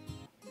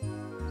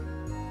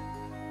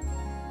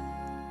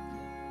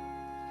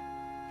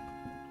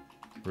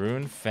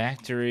 Rune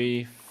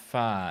Factory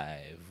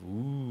 5.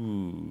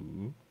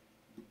 Ooh.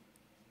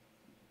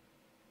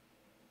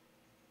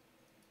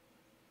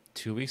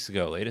 2 weeks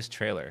ago, latest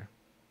trailer.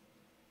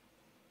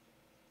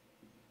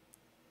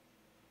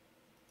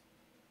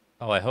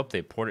 Oh, I hope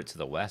they port it to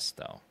the West,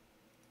 though.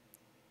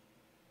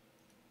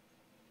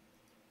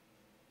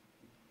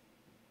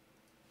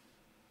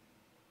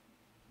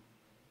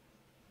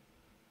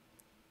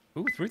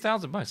 Ooh,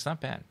 $3,000, not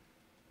bad.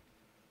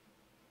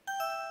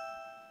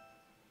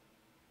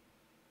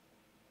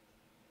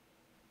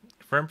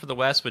 Confirmed for the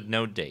West with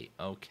no date.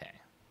 Okay.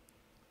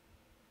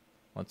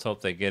 Let's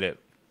hope they get it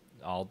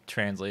all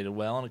translated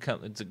well,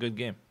 and it's a good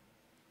game.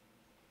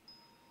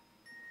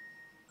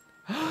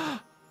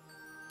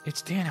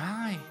 It's Dan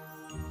High.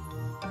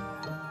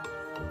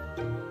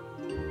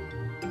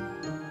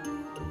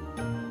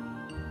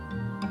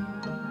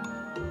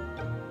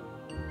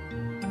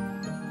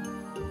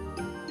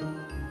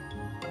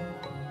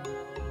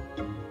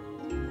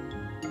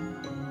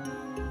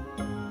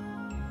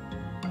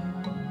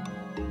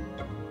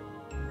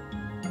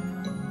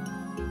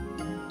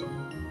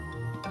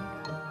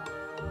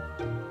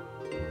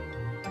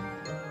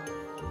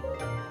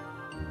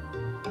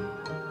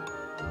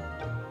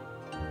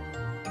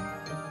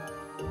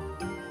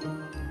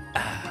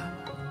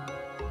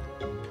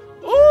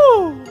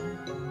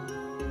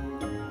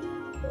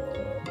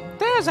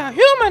 There's a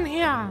human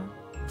here.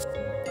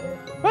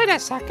 Wait a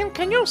second,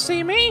 can you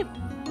see me?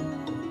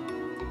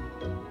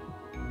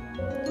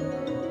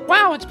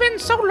 Wow, it's been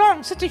so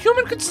long since a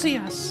human could see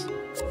us.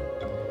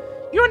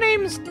 Your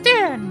name's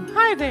Dan.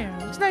 Hi there,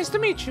 it's nice to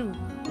meet you.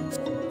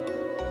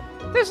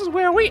 This is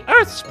where we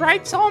Earth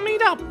sprites all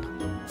meet up.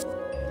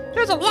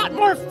 There's a lot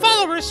more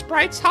follower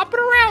sprites hopping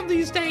around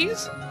these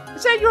days.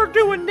 Is that your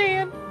doing,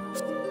 Dan?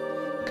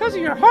 Because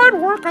of your hard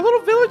work, our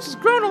little village has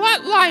grown a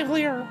lot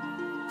livelier.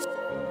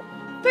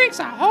 Thanks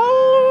a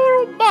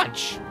whole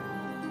bunch.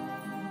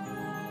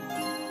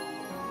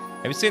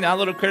 Have you seen odd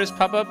little critters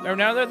pop up every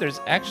now and then? There's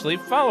actually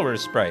follower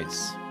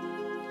sprites.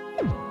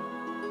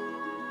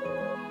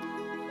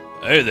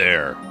 Hey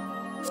there.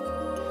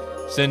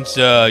 Since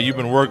you've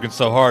been working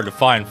so hard to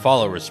find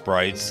follower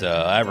sprites,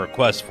 I have a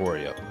request for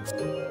you.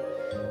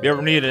 If you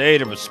ever need an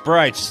aid of a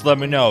sprite, just let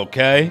me know,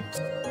 okay?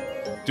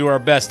 Do our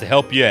best to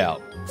help you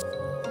out.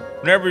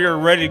 Whenever you're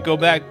ready to go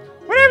back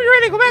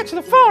to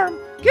the farm,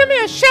 give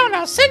me a shout and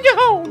I'll send you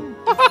home.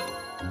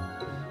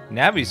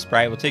 Navi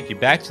Sprite will take you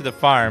back to the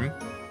farm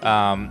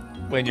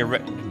when you're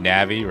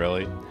Navi,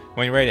 really?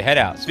 When you're ready to head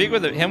out. Speak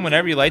with him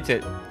whenever you like to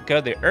go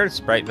to the Earth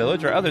Sprite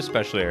Village or other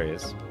special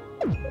areas.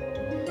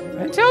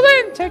 Until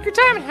then, take your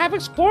time and have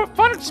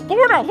fun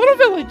exploring our little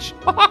village.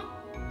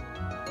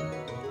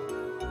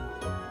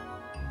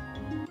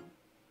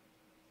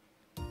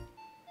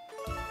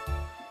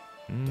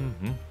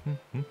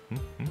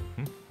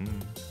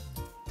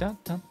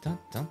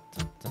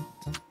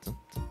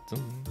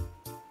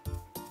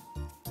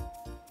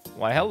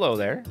 Why, hello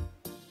there.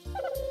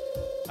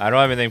 I don't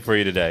have anything for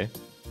you today.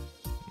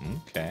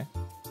 Okay.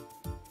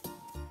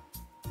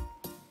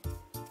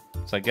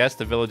 So I guess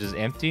the village is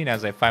empty, and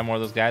as I find more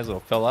of those guys, it'll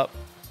fill up.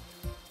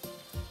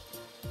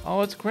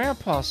 Oh, it's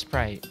Grandpa's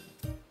Sprite.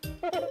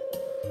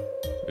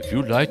 If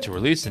you'd like to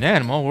release an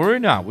animal, worry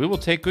not. We will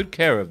take good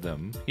care of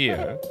them.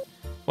 Here.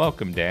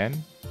 Welcome,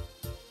 Dan.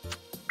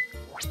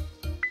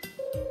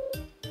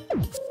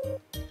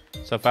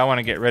 So if I want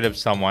to get rid of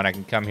someone, I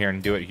can come here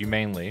and do it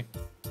humanely.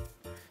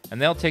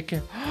 And they'll take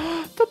care.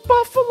 The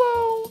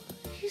buffalo!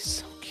 He's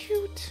so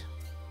cute.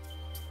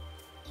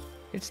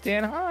 It's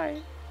Dan. Hi.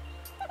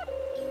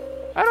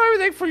 I don't have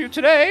anything for you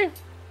today.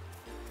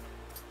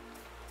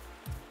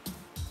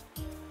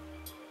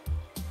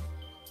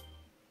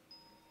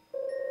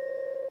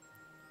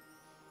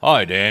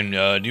 Hi, Dan.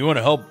 Do you want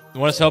to help?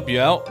 Want us to help you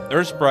out?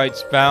 Earth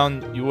sprites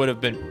found you would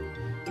have been.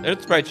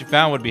 Earth sprites you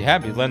found would be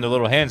happy to lend their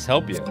little hands to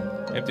help you.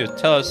 You have to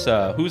tell us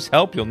whose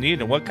help you'll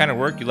need and what kind of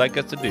work you'd like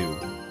us to do.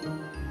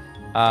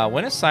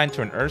 When assigned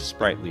to an Earth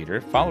Sprite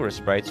leader, follower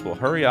sprites will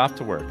hurry off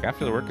to work.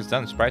 After the work is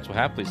done, the sprites will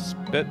happily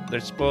spit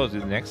their spoils the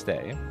next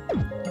day.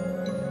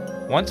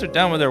 Once they're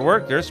done with their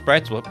work, their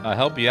sprites will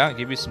help you out and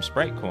give you some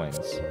sprite coins.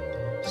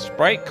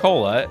 Sprite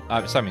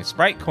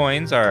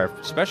coins are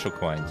special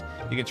coins.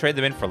 You can trade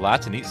them in for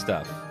lots of neat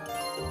stuff.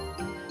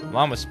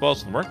 Along with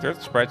spoils from work, the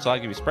Earth sprites will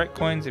give you sprite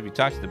coins. If you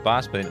talk to the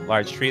boss by a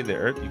large tree of the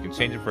Earth, you can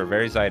change it for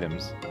various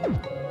items.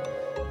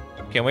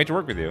 Can't wait to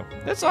work with you.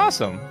 That's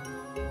awesome.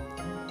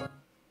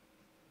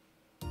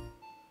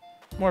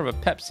 More of a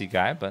Pepsi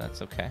guy, but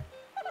that's okay.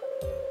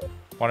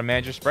 Want to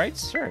manage your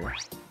sprites? Sure.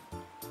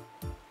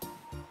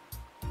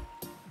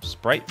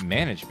 Sprite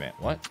management.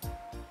 What?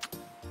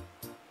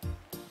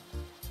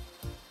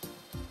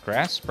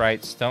 Grass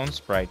sprites, stone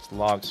sprites,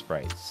 log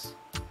sprites.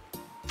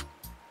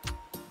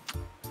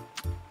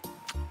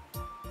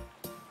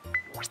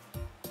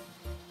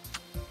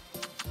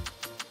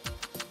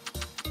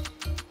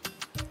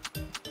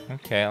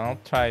 Okay, I'll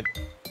try.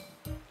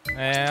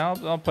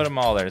 I'll put them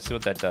all there. See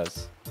what that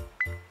does.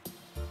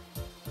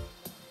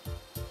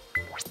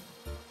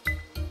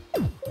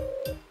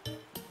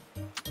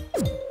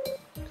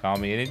 Call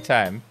me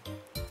anytime.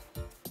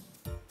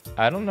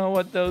 I don't know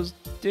what those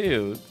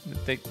do.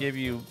 If they give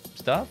you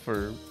stuff,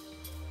 or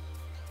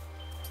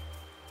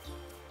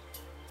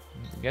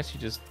I guess you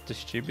just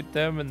distribute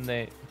them and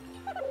they.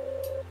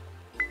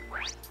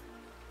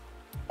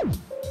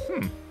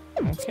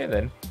 Okay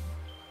then.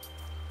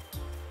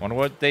 Wonder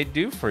what they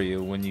do for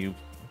you when you.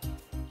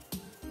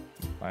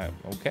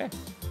 Okay.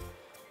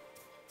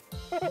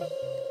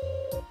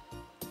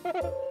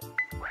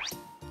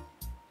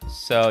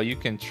 So you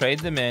can trade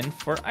them in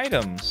for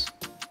items.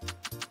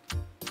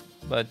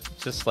 But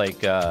just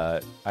like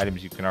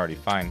items you can already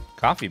find.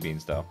 Coffee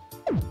beans, though.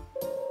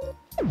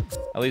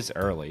 At least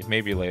early.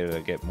 Maybe later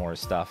to get more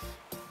stuff.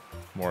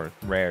 More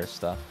rare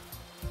stuff.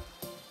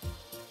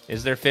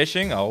 Is there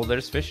fishing? Oh,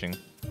 there's fishing.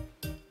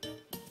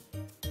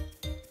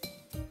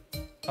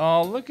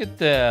 Oh, look at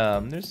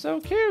them. They're so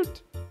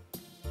cute.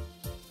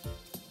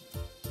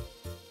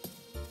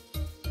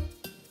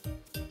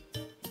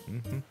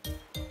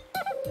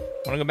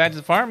 Want to go back to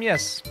the farm?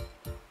 Yes.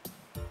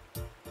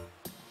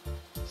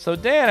 So,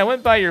 Dan, I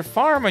went by your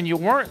farm and you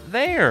weren't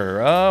there.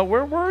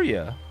 Where were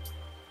you?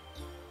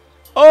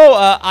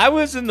 Oh, I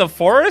was in the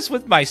forest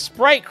with my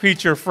sprite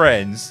creature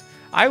friends.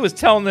 I was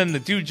telling them to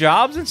do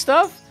jobs and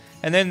stuff.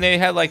 And then they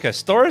had like a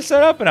store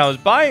set up and I was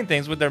buying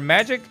things with their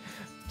magic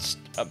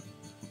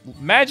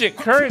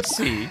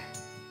currency.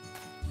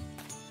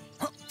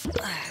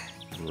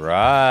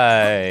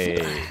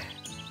 Right.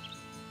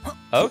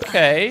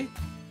 Okay.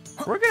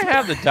 We're going to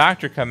have the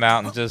doctor come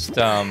out and just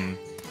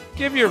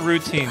give you a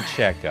routine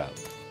checkup.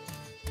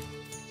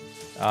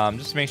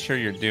 Just make sure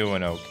you're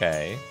doing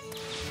okay.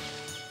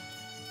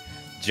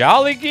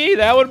 Jolly Gee,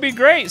 that would be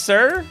great,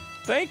 sir.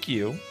 Thank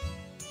you.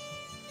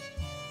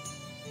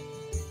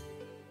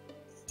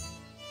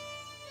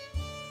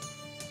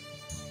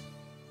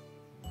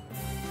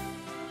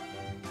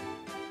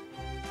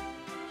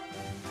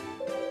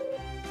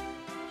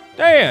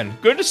 Dan,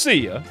 good to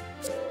see you.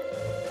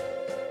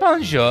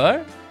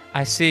 Bonjour.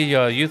 I see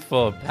your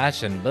youthful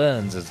passion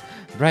burns as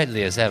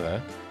brightly as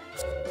ever.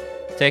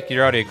 Take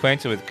you're already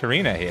acquainted with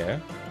Karina here.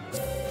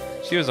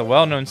 She was a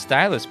well-known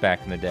stylist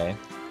back in the day.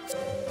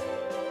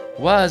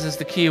 Was is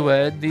the key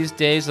word. These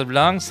days have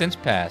long since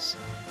passed.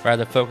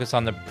 Rather focus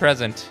on the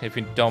present, if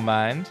you don't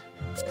mind.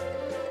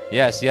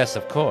 Yes, yes,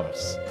 of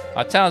course.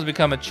 Our town's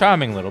become a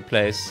charming little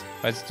place,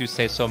 if I do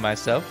say so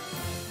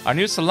myself. Our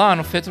new salon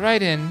will fit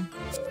right in.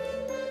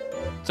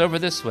 It's over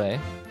this way.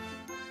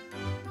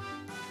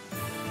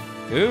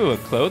 Ooh, a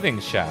clothing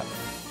shop.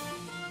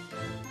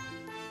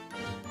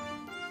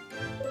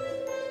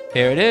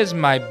 Here it is,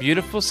 my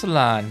beautiful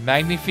salon.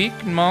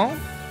 Magnifique, non?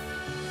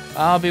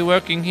 I'll be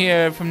working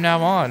here from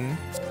now on.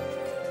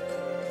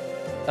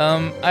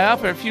 I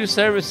offer a few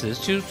services.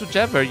 Choose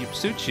whichever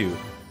suits you.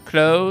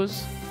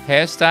 Clothes,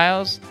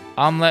 hairstyles,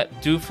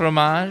 omelette du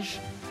fromage.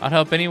 I'll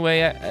help any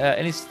way,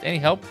 any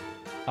help.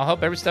 I'll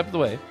help every step of the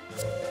way.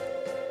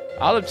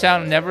 Olive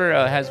Town never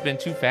has been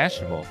too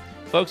fashionable.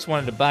 Folks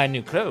wanted to buy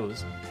new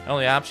clothes. The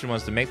only option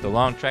was to make the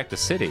long trek to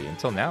city,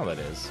 until now that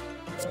is.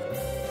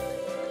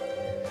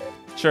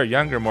 Sure,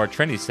 younger, more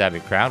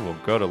trendy-savvy crowd will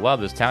grow to love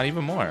this town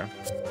even more.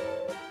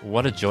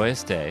 What a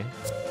joyous day.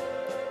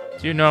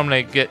 Do you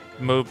normally get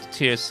moved to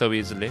tears so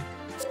easily?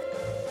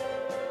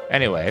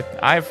 Anyway,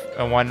 I'm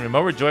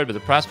overjoyed with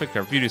the prospect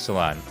of our beauty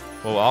salon.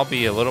 We'll all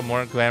be a little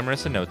more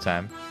glamorous in no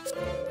time.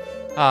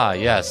 Ah,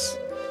 yes.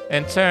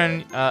 In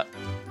turn,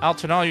 I'll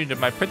turn all you into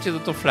my pretty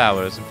little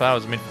flowers, and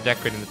flowers meant for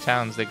decorating the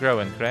towns they grow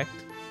in, correct?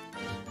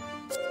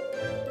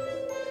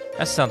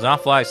 That sounds an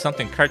awful lot like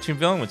something a cartoon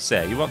villain would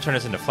say. You won't turn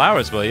us into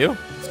flowers, will you?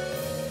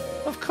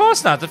 Of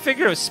course not. The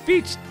figure of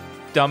speech,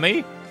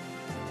 dummy.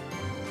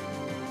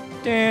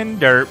 Dan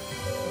Derp.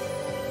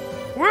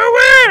 Well,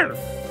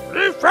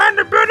 they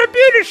finally built a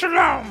beauty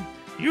salon.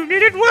 You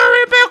needn't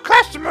worry about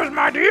customers,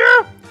 my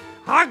dear.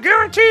 I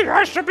guarantee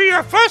that should be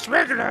your first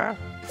regular.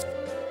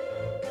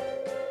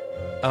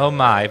 Oh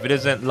my, if it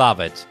isn't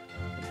Lovett,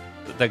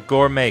 the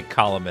gourmet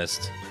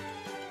columnist.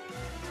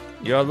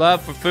 Your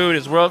love for food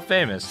is world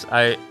famous.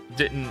 I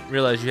didn't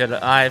realize you had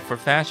an eye for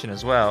fashion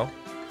as well.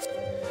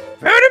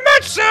 Very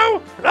much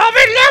so.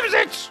 Lovett loves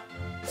it.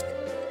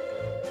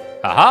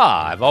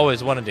 Haha, I've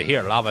always wanted to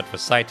hear Lovett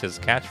recite his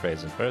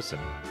catchphrase in person.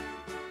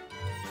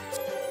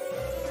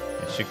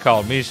 And she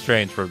called me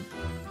strange for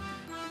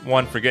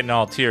getting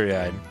all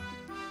teary-eyed.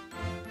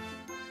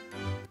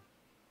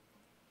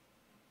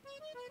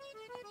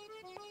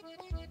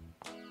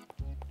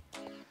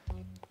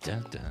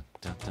 Dun dun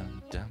dun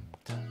dun dun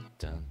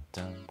dun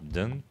dun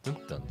dun dun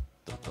dun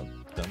dun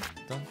dun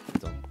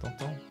dun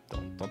dun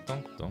dun dun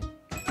dun dun.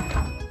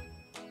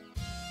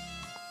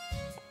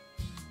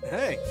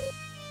 Hey.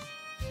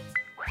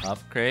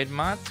 Upgrade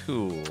my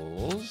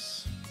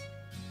tools.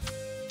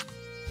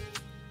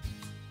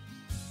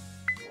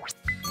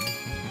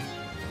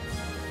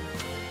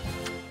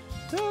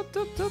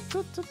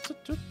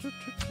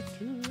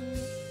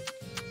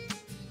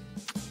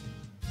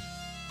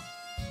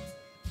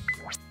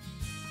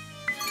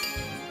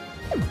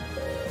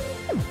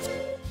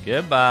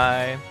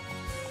 Goodbye.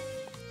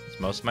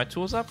 Most of my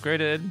tools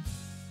upgraded.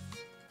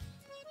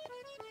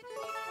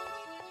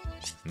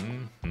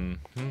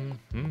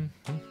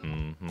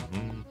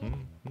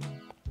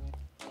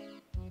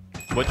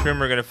 Which room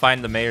we're gonna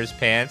find the mayor's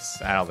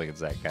pants? I don't think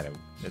it's that kind of.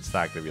 It's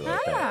not gonna be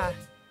like that.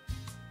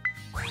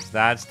 It's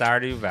not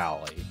Stardew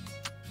Valley.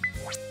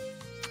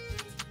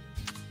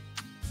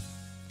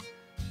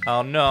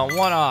 Oh no,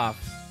 one off.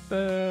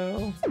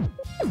 Boo.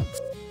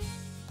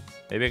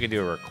 Maybe I can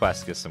do a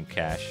request, get some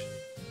cash.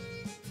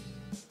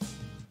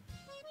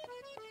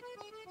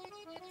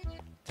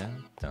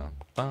 Dun dun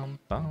bum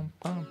bum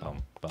bum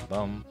bum bum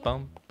bum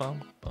bum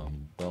bum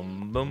bum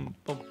bum bum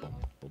bum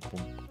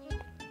bum.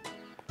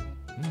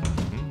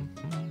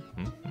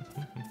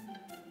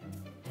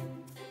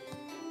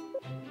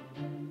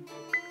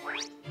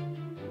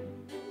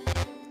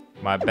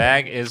 My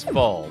bag is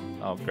full.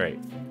 Oh, great.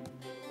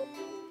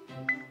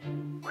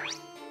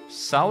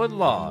 Solid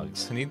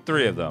logs. I need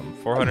 3 of them.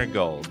 400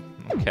 gold.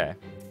 Okay.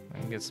 I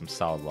can get some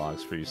solid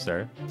logs for you,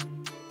 sir.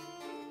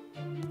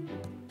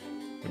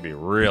 It'll be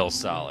real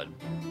solid.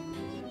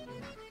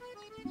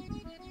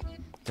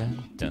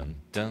 Dun dun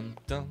dun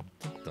dun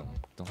dun dun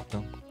dun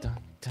dun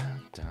dun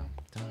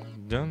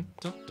dun dun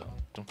dun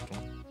dun.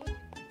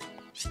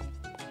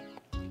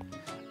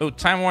 Oh,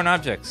 time-worn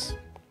objects.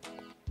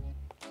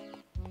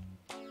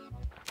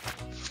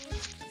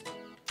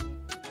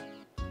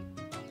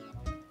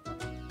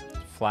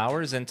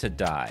 Flowers into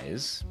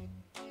dyes.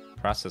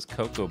 Process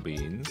cocoa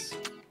beans.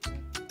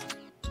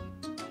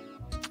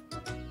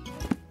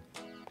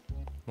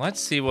 Let's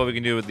see what we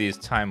can do with these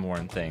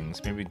time-worn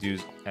things.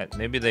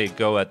 Maybe they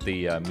go at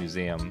the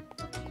museum.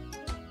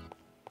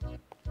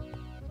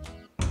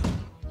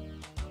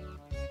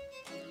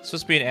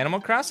 Supposed to be an Animal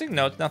Crossing?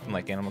 No, it's nothing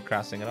like Animal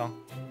Crossing at all.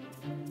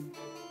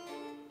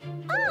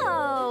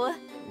 Oh.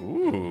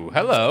 Ooh,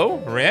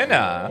 hello,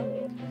 Rihanna.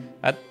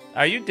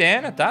 Are you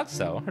Dan? I thought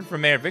so. Heard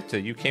from Mayor Victor.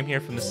 You came here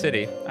from the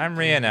city. I'm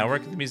Rihanna. I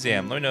work at the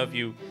museum. Let me know if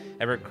you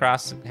ever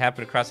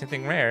happen to cross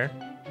anything rare.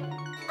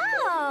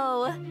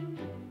 Oh.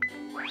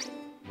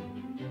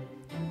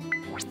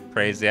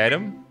 Praise the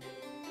item.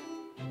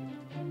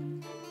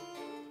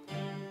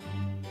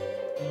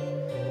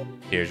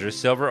 Here's your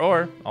silver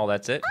ore. Oh,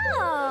 that's it.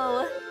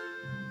 Oh.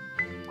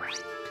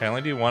 Can I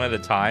only do one at a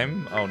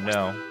time? Oh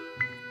no.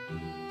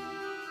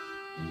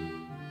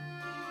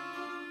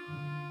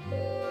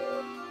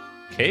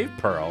 Cave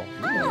pearl.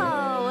 Ooh.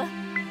 Oh.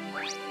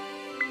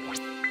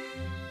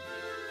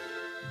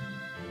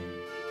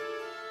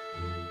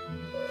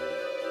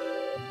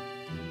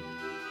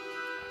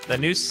 The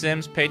new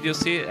Sims paid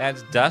DLC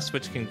adds dust,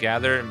 which can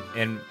gather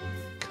and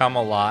come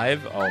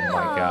alive. Oh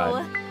my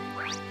god.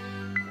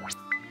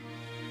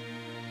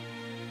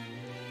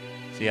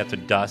 So you have to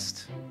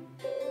dust.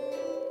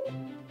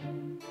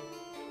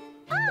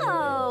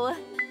 Oh.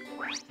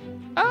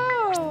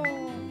 Oh.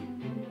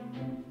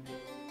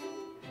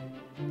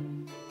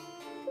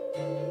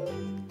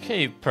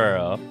 Cave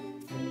pearl.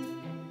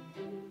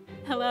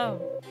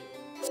 Hello.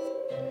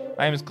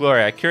 My name is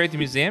Gloria. I curate the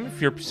museum.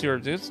 If you're a pursuer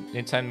of this,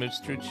 anytime moves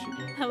through.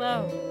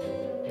 Hello.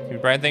 Can you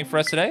buy anything for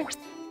us today?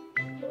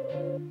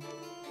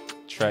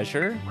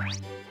 Treasure.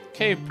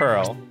 Cave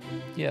pearl.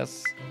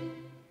 Yes.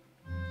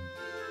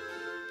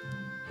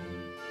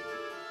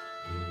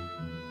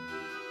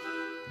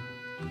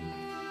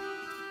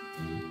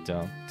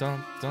 Dun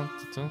dun dun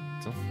dun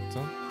dun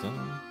dun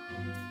dun.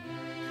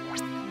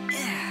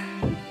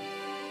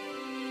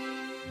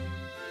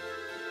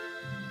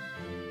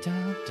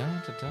 Dun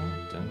dun dun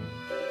dun dun.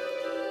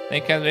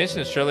 Thank you,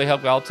 donations surely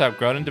help Altab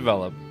grow and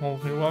develop. Well,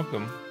 you're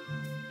welcome.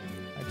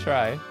 I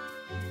try.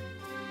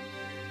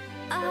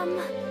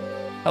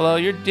 Hello,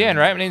 you're Dan,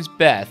 right? My name's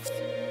Beth.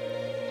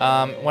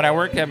 When I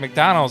worked at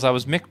McDonald's, I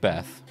was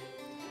McBeth.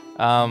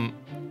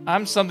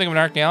 I'm something of an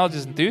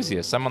archaeologist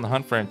enthusiast. I'm on the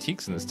hunt for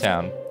antiques in this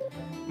town.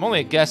 I'm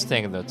only a guest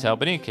staying at the hotel,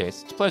 but in any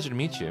case, it's a pleasure to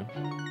meet you.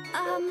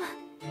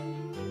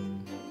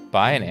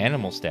 Buy an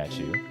animal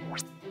statue.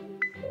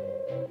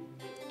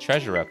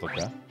 Treasure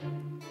replica.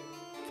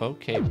 Faux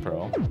cave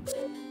pearl.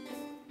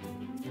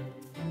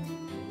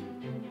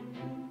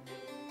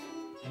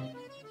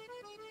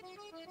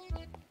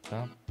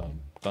 Bum, bum,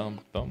 bum,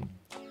 bum.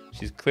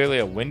 She's clearly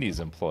a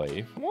Wendy's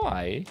employee.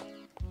 Why?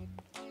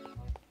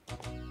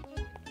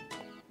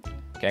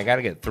 Okay, I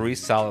gotta get 3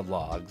 solid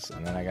logs,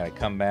 and then I gotta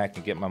come back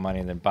and get my money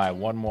and then buy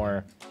 1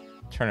 more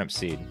turnip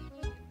seed.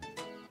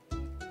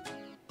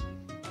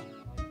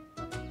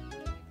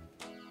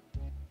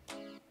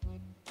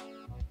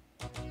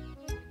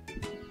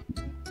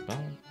 Bum,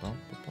 bum, bum,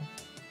 bum.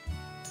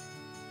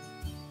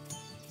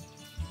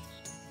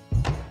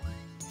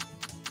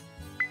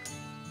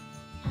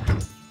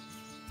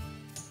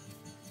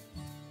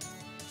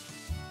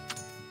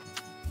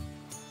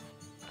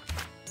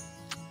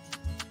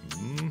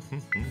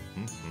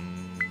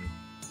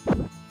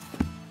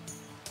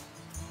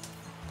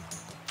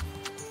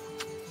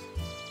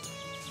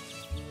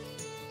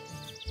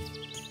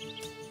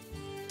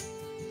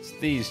 It's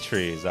these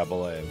trees, I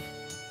believe.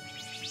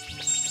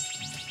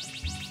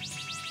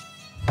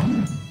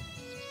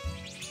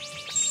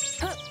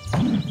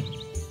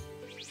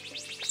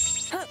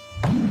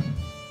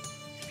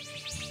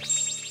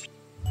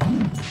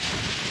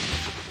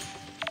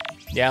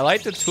 Yeah, I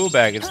like the tool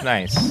bag. It's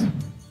nice.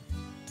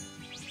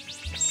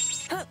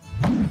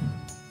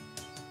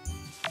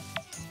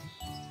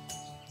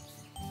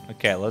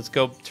 Okay, let's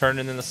go turn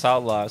it into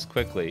solid logs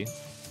quickly.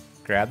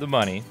 Grab the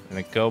money, and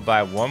then go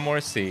buy 1 more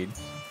seed.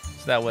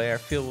 So that way our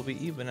field will be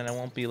even, and I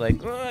won't be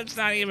like, oh, it's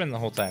not even the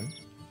whole time.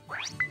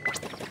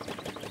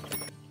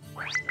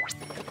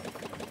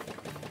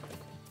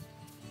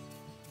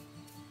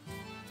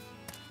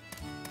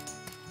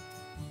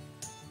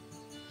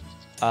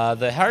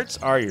 The hearts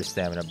are your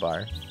stamina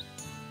bar.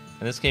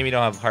 In this game, you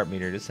don't have a heart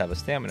meter, you just have a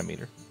stamina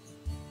meter.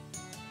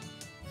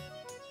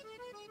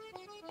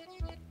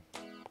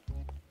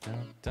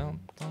 Dun, dun,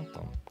 dun,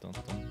 dun, dun,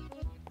 dun.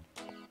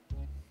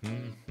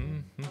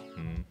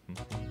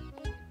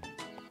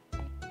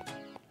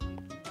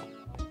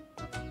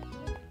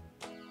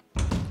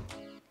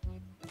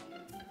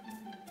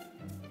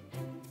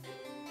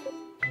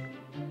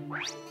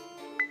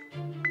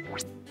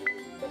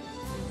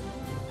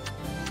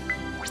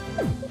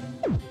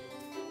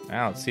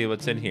 Now let's see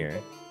what's in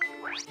here.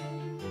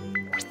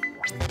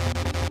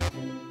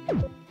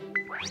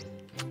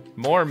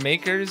 More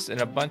makers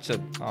and a bunch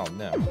of... Oh,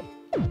 no.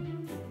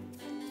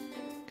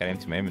 Gotta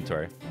empty my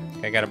inventory.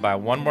 Okay, I gotta buy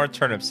 1 more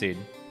turnip seed.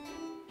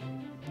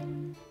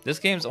 This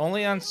game's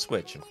only on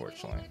Switch,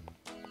 unfortunately.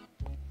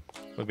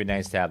 Would be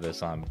nice to have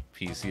this on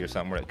PC or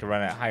something where it could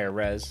run at higher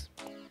res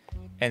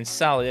and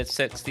solid at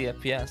 60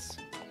 FPS.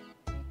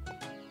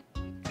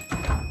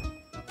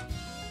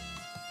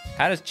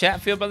 How does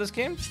chat feel about this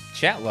game?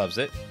 Chat loves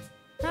it.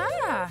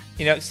 Ah.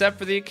 You know, except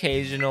for the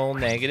occasional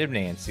negative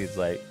Nancy. It's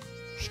like,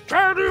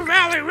 Stardew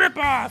Valley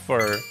ripoff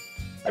or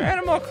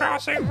Animal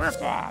Crossing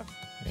ripoff.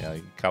 You know,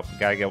 you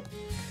gotta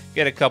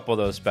get a couple of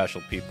those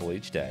special people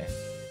each day.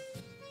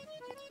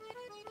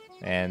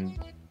 And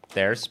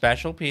they're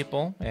special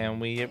people,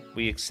 and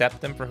we accept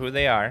them for who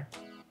they are.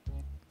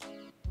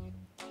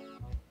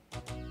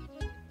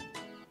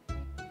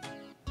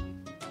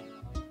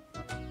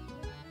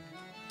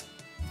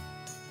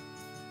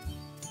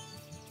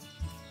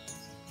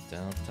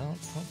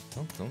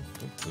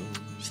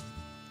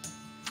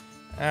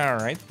 All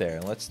right,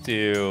 there. Let's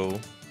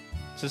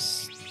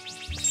just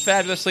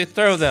fabulously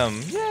throw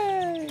them.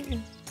 Yay!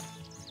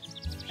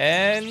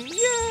 And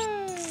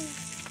yay!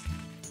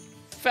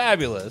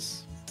 Fabulous.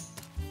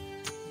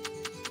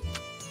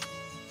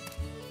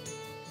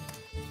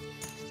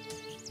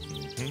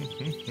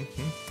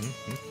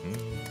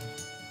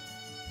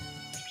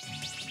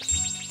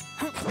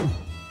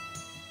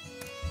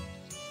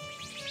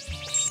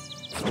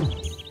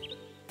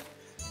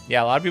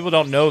 Yeah, a lot of people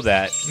don't know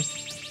that.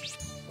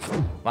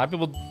 A lot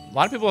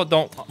of people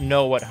don't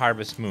know what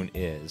Harvest Moon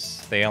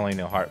is. They only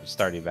know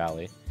Stardew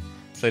Valley,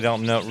 so they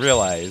don't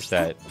realize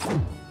that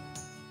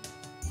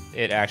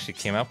it actually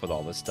came up with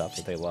all this stuff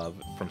that they love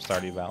from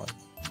Stardew Valley.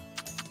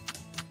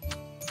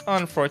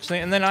 Unfortunately,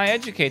 and then I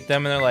educate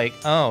them, and they're like,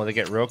 "Oh," they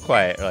get real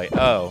quiet. They're like,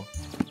 "Oh,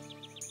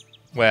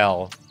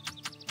 well,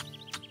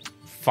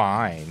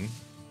 fine."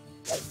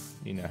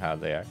 You know how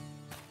they are.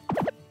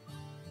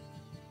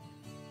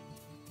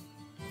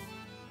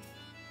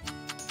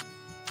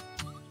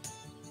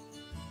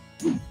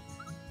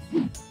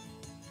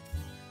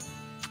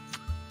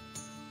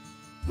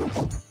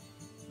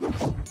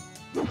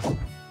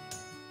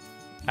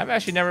 I've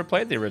actually never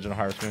played the original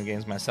Harvest Moon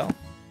games myself.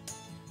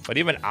 But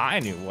even I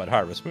knew what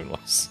Harvest Moon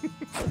was.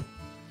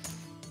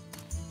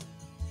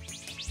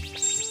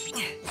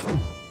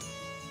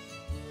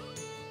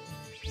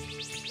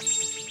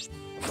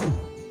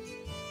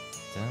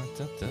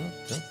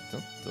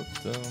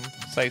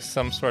 It's like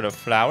some sort of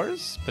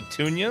flowers,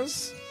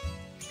 petunias.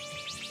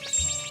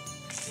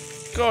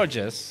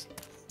 Gorgeous.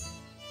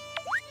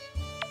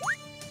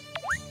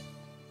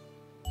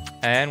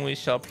 And we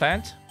shall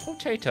plant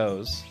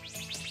potatoes.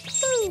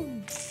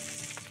 Boom.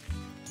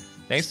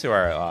 Thanks to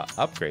our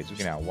upgrades, we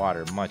can now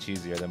water much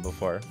easier than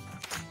before.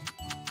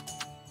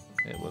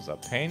 It was a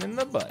pain in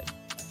the butt.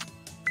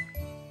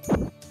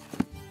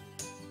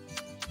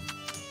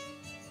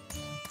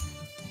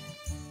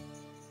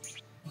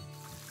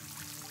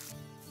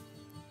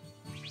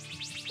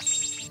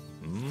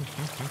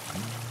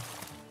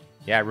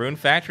 Yeah, Rune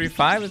Factory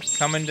 5 is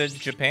coming to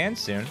Japan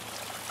soon.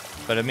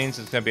 But it means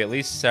it's going to be at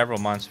least several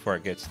months before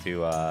it gets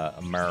to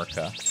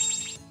America.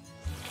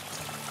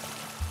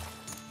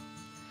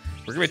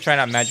 We're going to be trying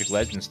out Magic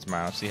Legends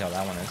tomorrow, see how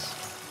that one is.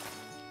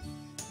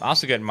 I'm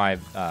also getting my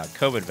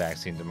COVID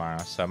vaccine tomorrow,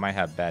 so I might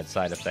have bad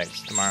side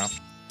effects tomorrow.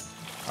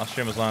 I'll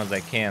stream as long as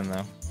I can,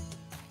 though.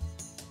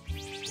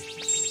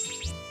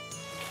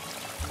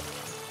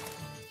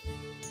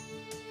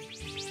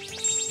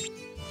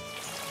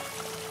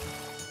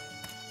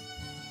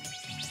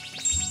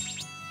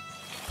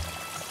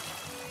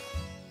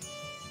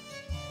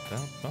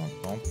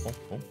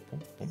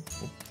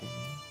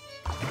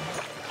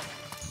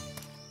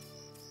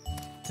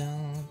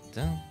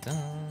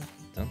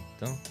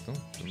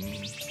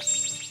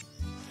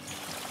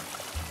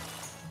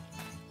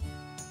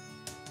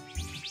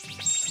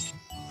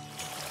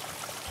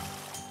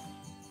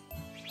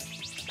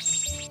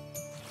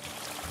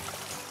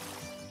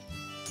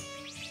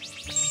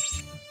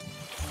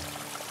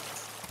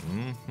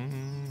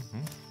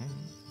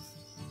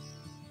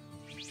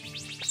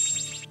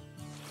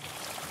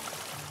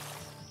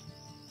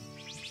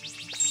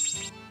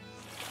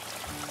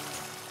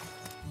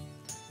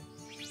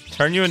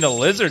 Turn you into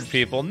lizard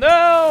people.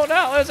 No,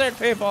 not lizard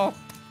people.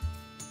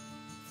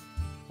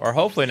 Or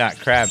hopefully not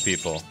crab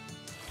people.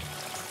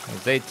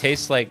 If they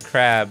taste like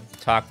crab,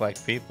 talk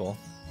like people.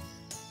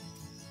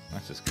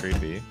 That's just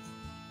creepy.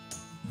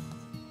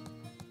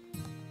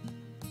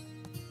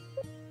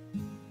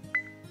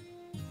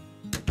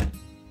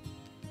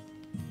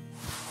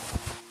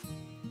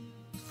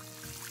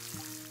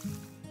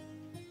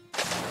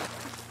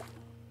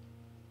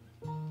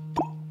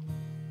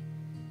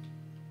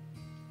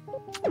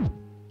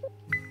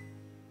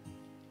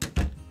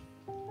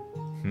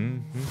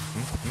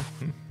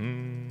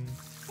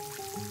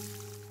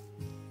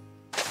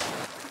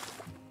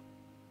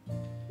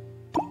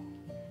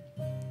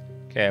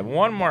 Okay,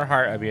 one more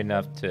heart would be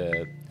enough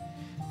to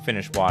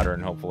finish watering,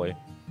 hopefully.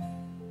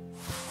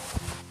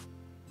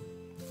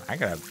 I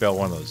gotta build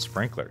one of those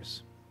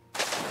sprinklers.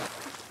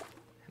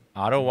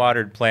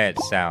 Auto-watered plant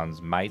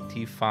sounds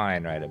mighty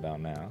fine right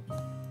about now.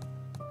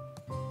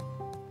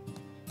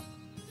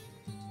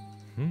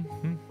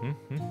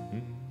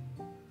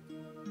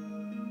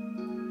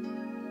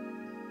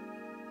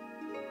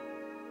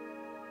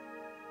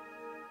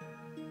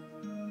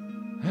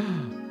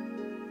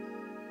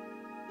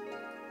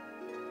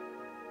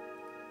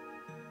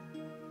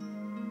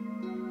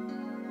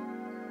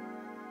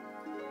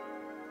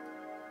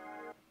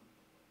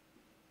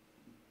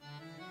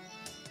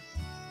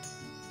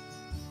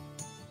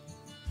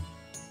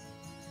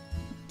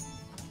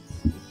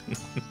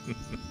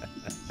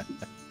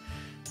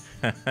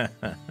 All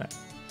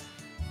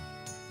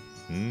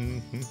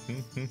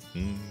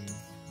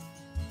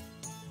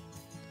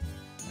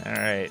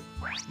right,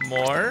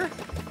 more.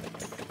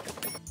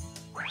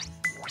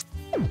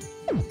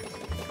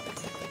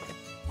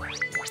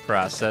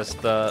 Process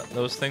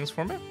those things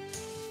for me.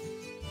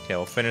 Okay,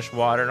 we'll finish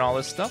water and all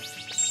this stuff.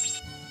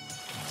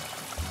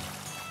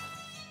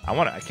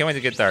 I can't wait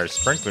to get our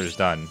sprinklers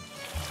done.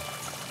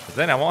 'Cause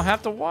then I won't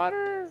have to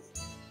water.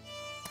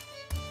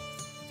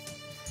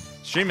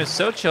 Stream is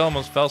so chill,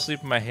 almost fell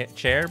asleep in my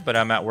chair, but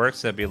I'm at work,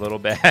 so that'd be a little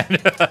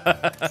bad.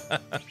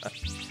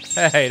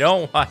 Hey,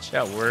 don't watch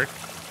at work.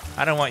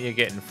 I don't want you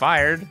getting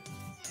fired.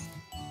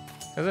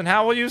 Because then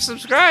how will you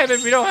subscribe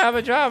if you don't have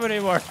a job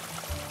anymore?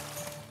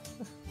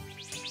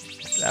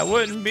 That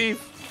wouldn't be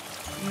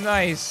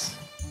nice.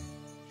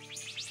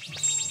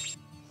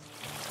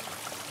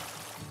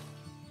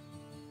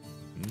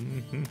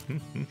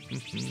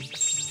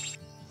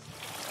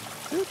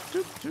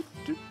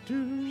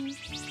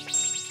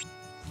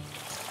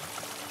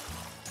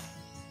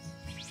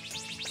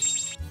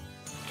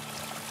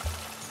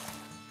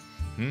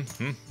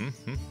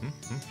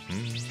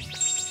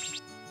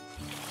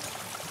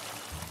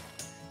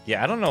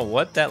 Yeah, I don't know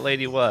what that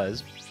lady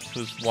was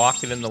who's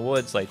walking in the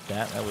woods like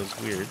that. That was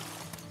weird.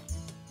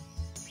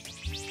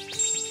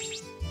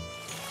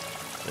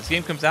 This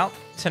game comes out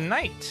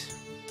tonight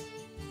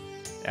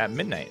at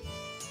midnight.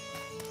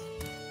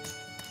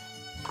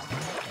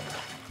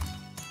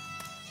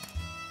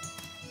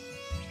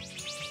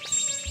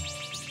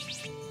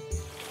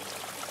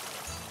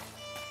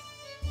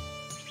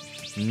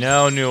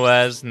 No,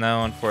 Nuez.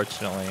 No,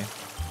 unfortunately.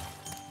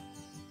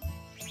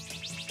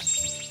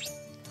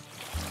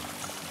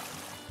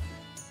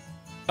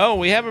 Oh,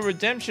 we have a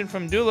redemption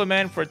from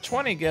Dulaman for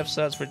 20 gift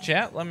subs for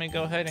chat. Let me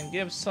go ahead and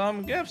give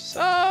some gift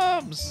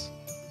subs.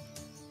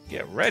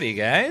 Get ready,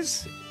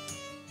 guys.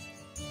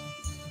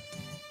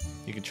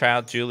 You can try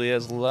out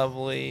Julia's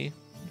lovely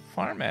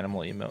farm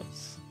animal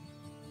emotes.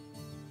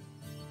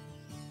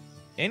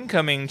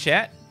 Incoming,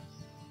 chat.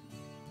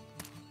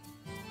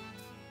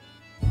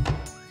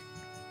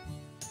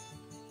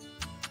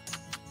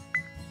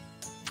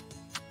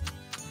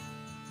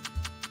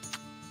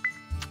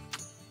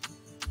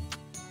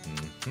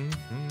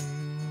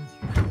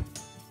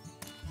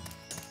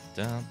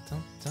 Dun,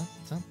 dun, dun,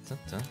 dun, dun,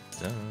 dun,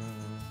 dun.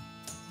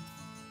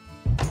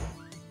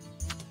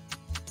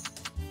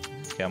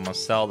 Okay, I'm gonna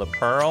sell the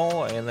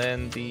pearl and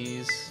then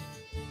these.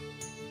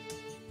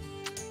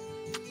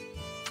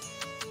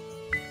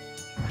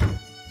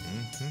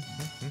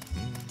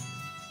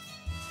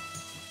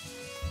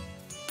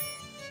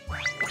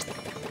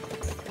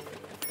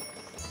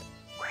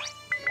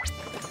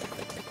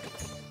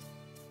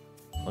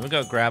 Let me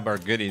go grab our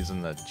goodies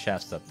in the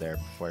chest up there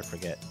before I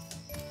forget.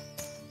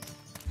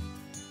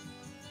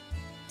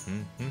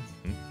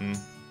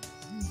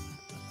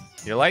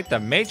 You're like the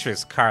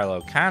Matrix,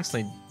 Carlo,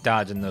 constantly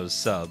dodging those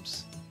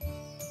subs.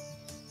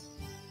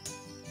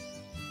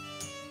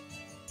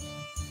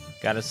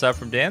 Got a sub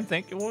from Dan.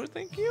 Thank you. Well,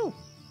 thank you.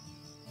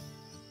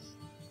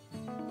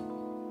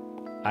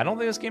 I don't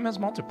think this game has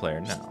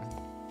multiplayer.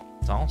 No,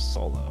 it's all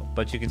solo.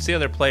 But you can see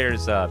other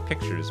players'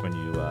 pictures when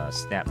you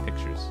snap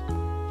pictures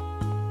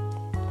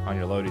on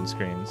your loading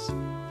screens.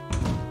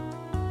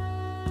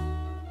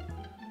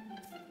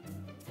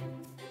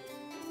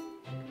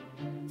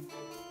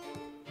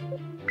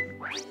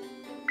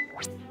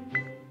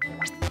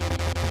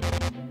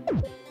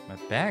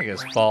 Bag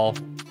is full.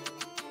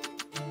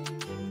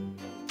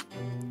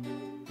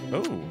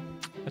 Oh,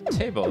 a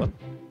table.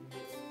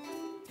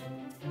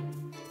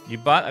 You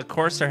bought a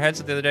Corsair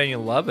headset the other day and you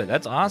love it.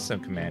 That's awesome,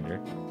 Commander.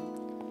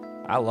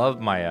 I love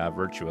my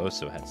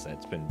Virtuoso headset.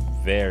 It's been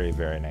very,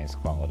 very nice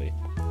quality.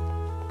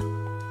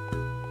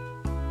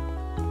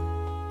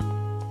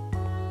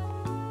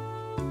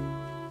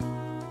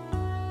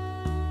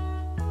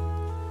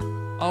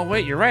 Oh,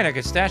 wait, you're right. I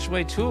could stash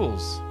away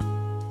tools.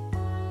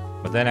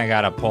 But then I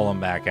gotta pull them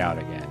back out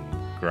again.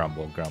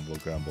 Grumble, grumble,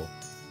 grumble.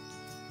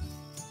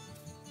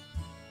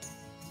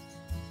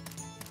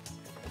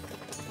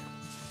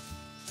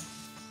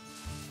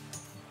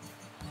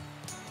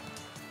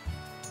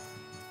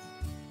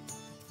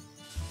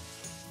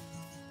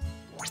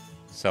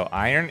 So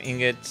iron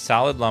ingot,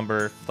 solid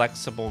lumber,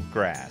 flexible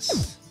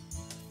grass.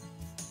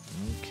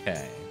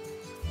 Okay.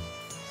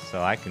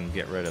 So I can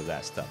get rid of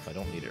that stuff. I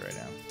don't need it right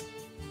now.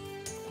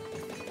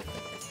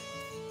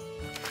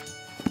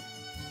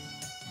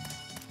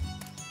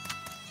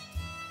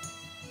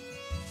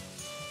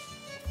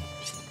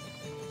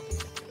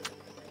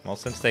 Well,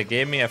 since they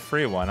gave me a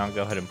free one, I'll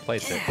go ahead and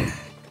place it.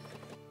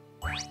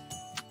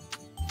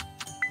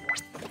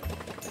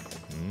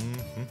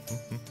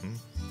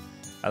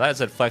 I thought it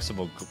said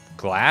flexible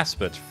glass,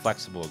 but it's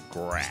flexible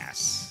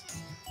grass.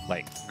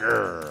 Like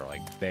grrr,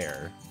 like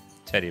bear.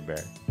 Teddy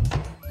bear.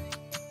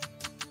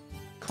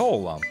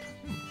 Coal lump.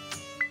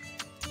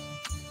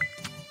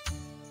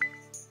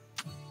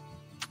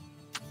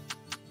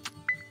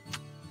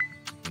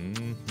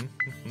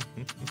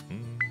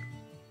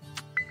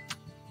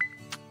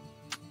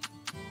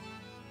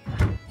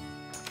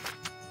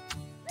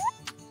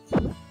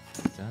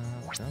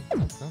 Dun,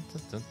 dun, dun,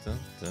 dun, dun,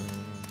 dun.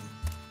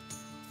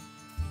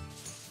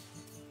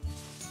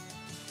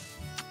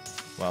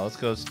 Well, let's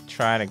go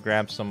try to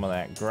grab some of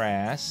that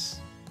grass.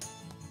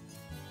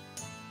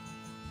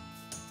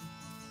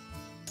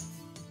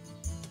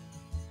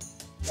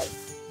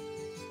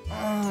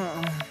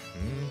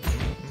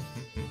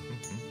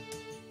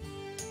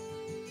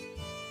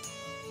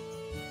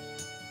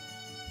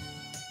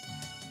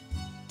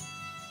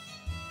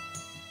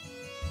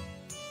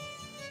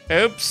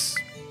 Oops.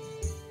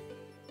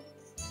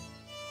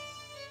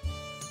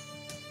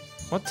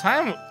 What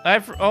time?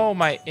 Oh,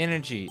 my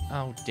energy.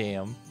 Oh,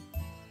 damn.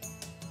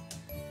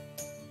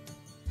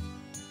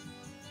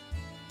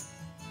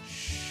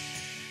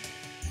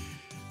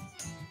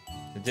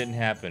 It didn't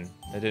happen.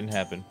 It didn't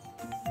happen.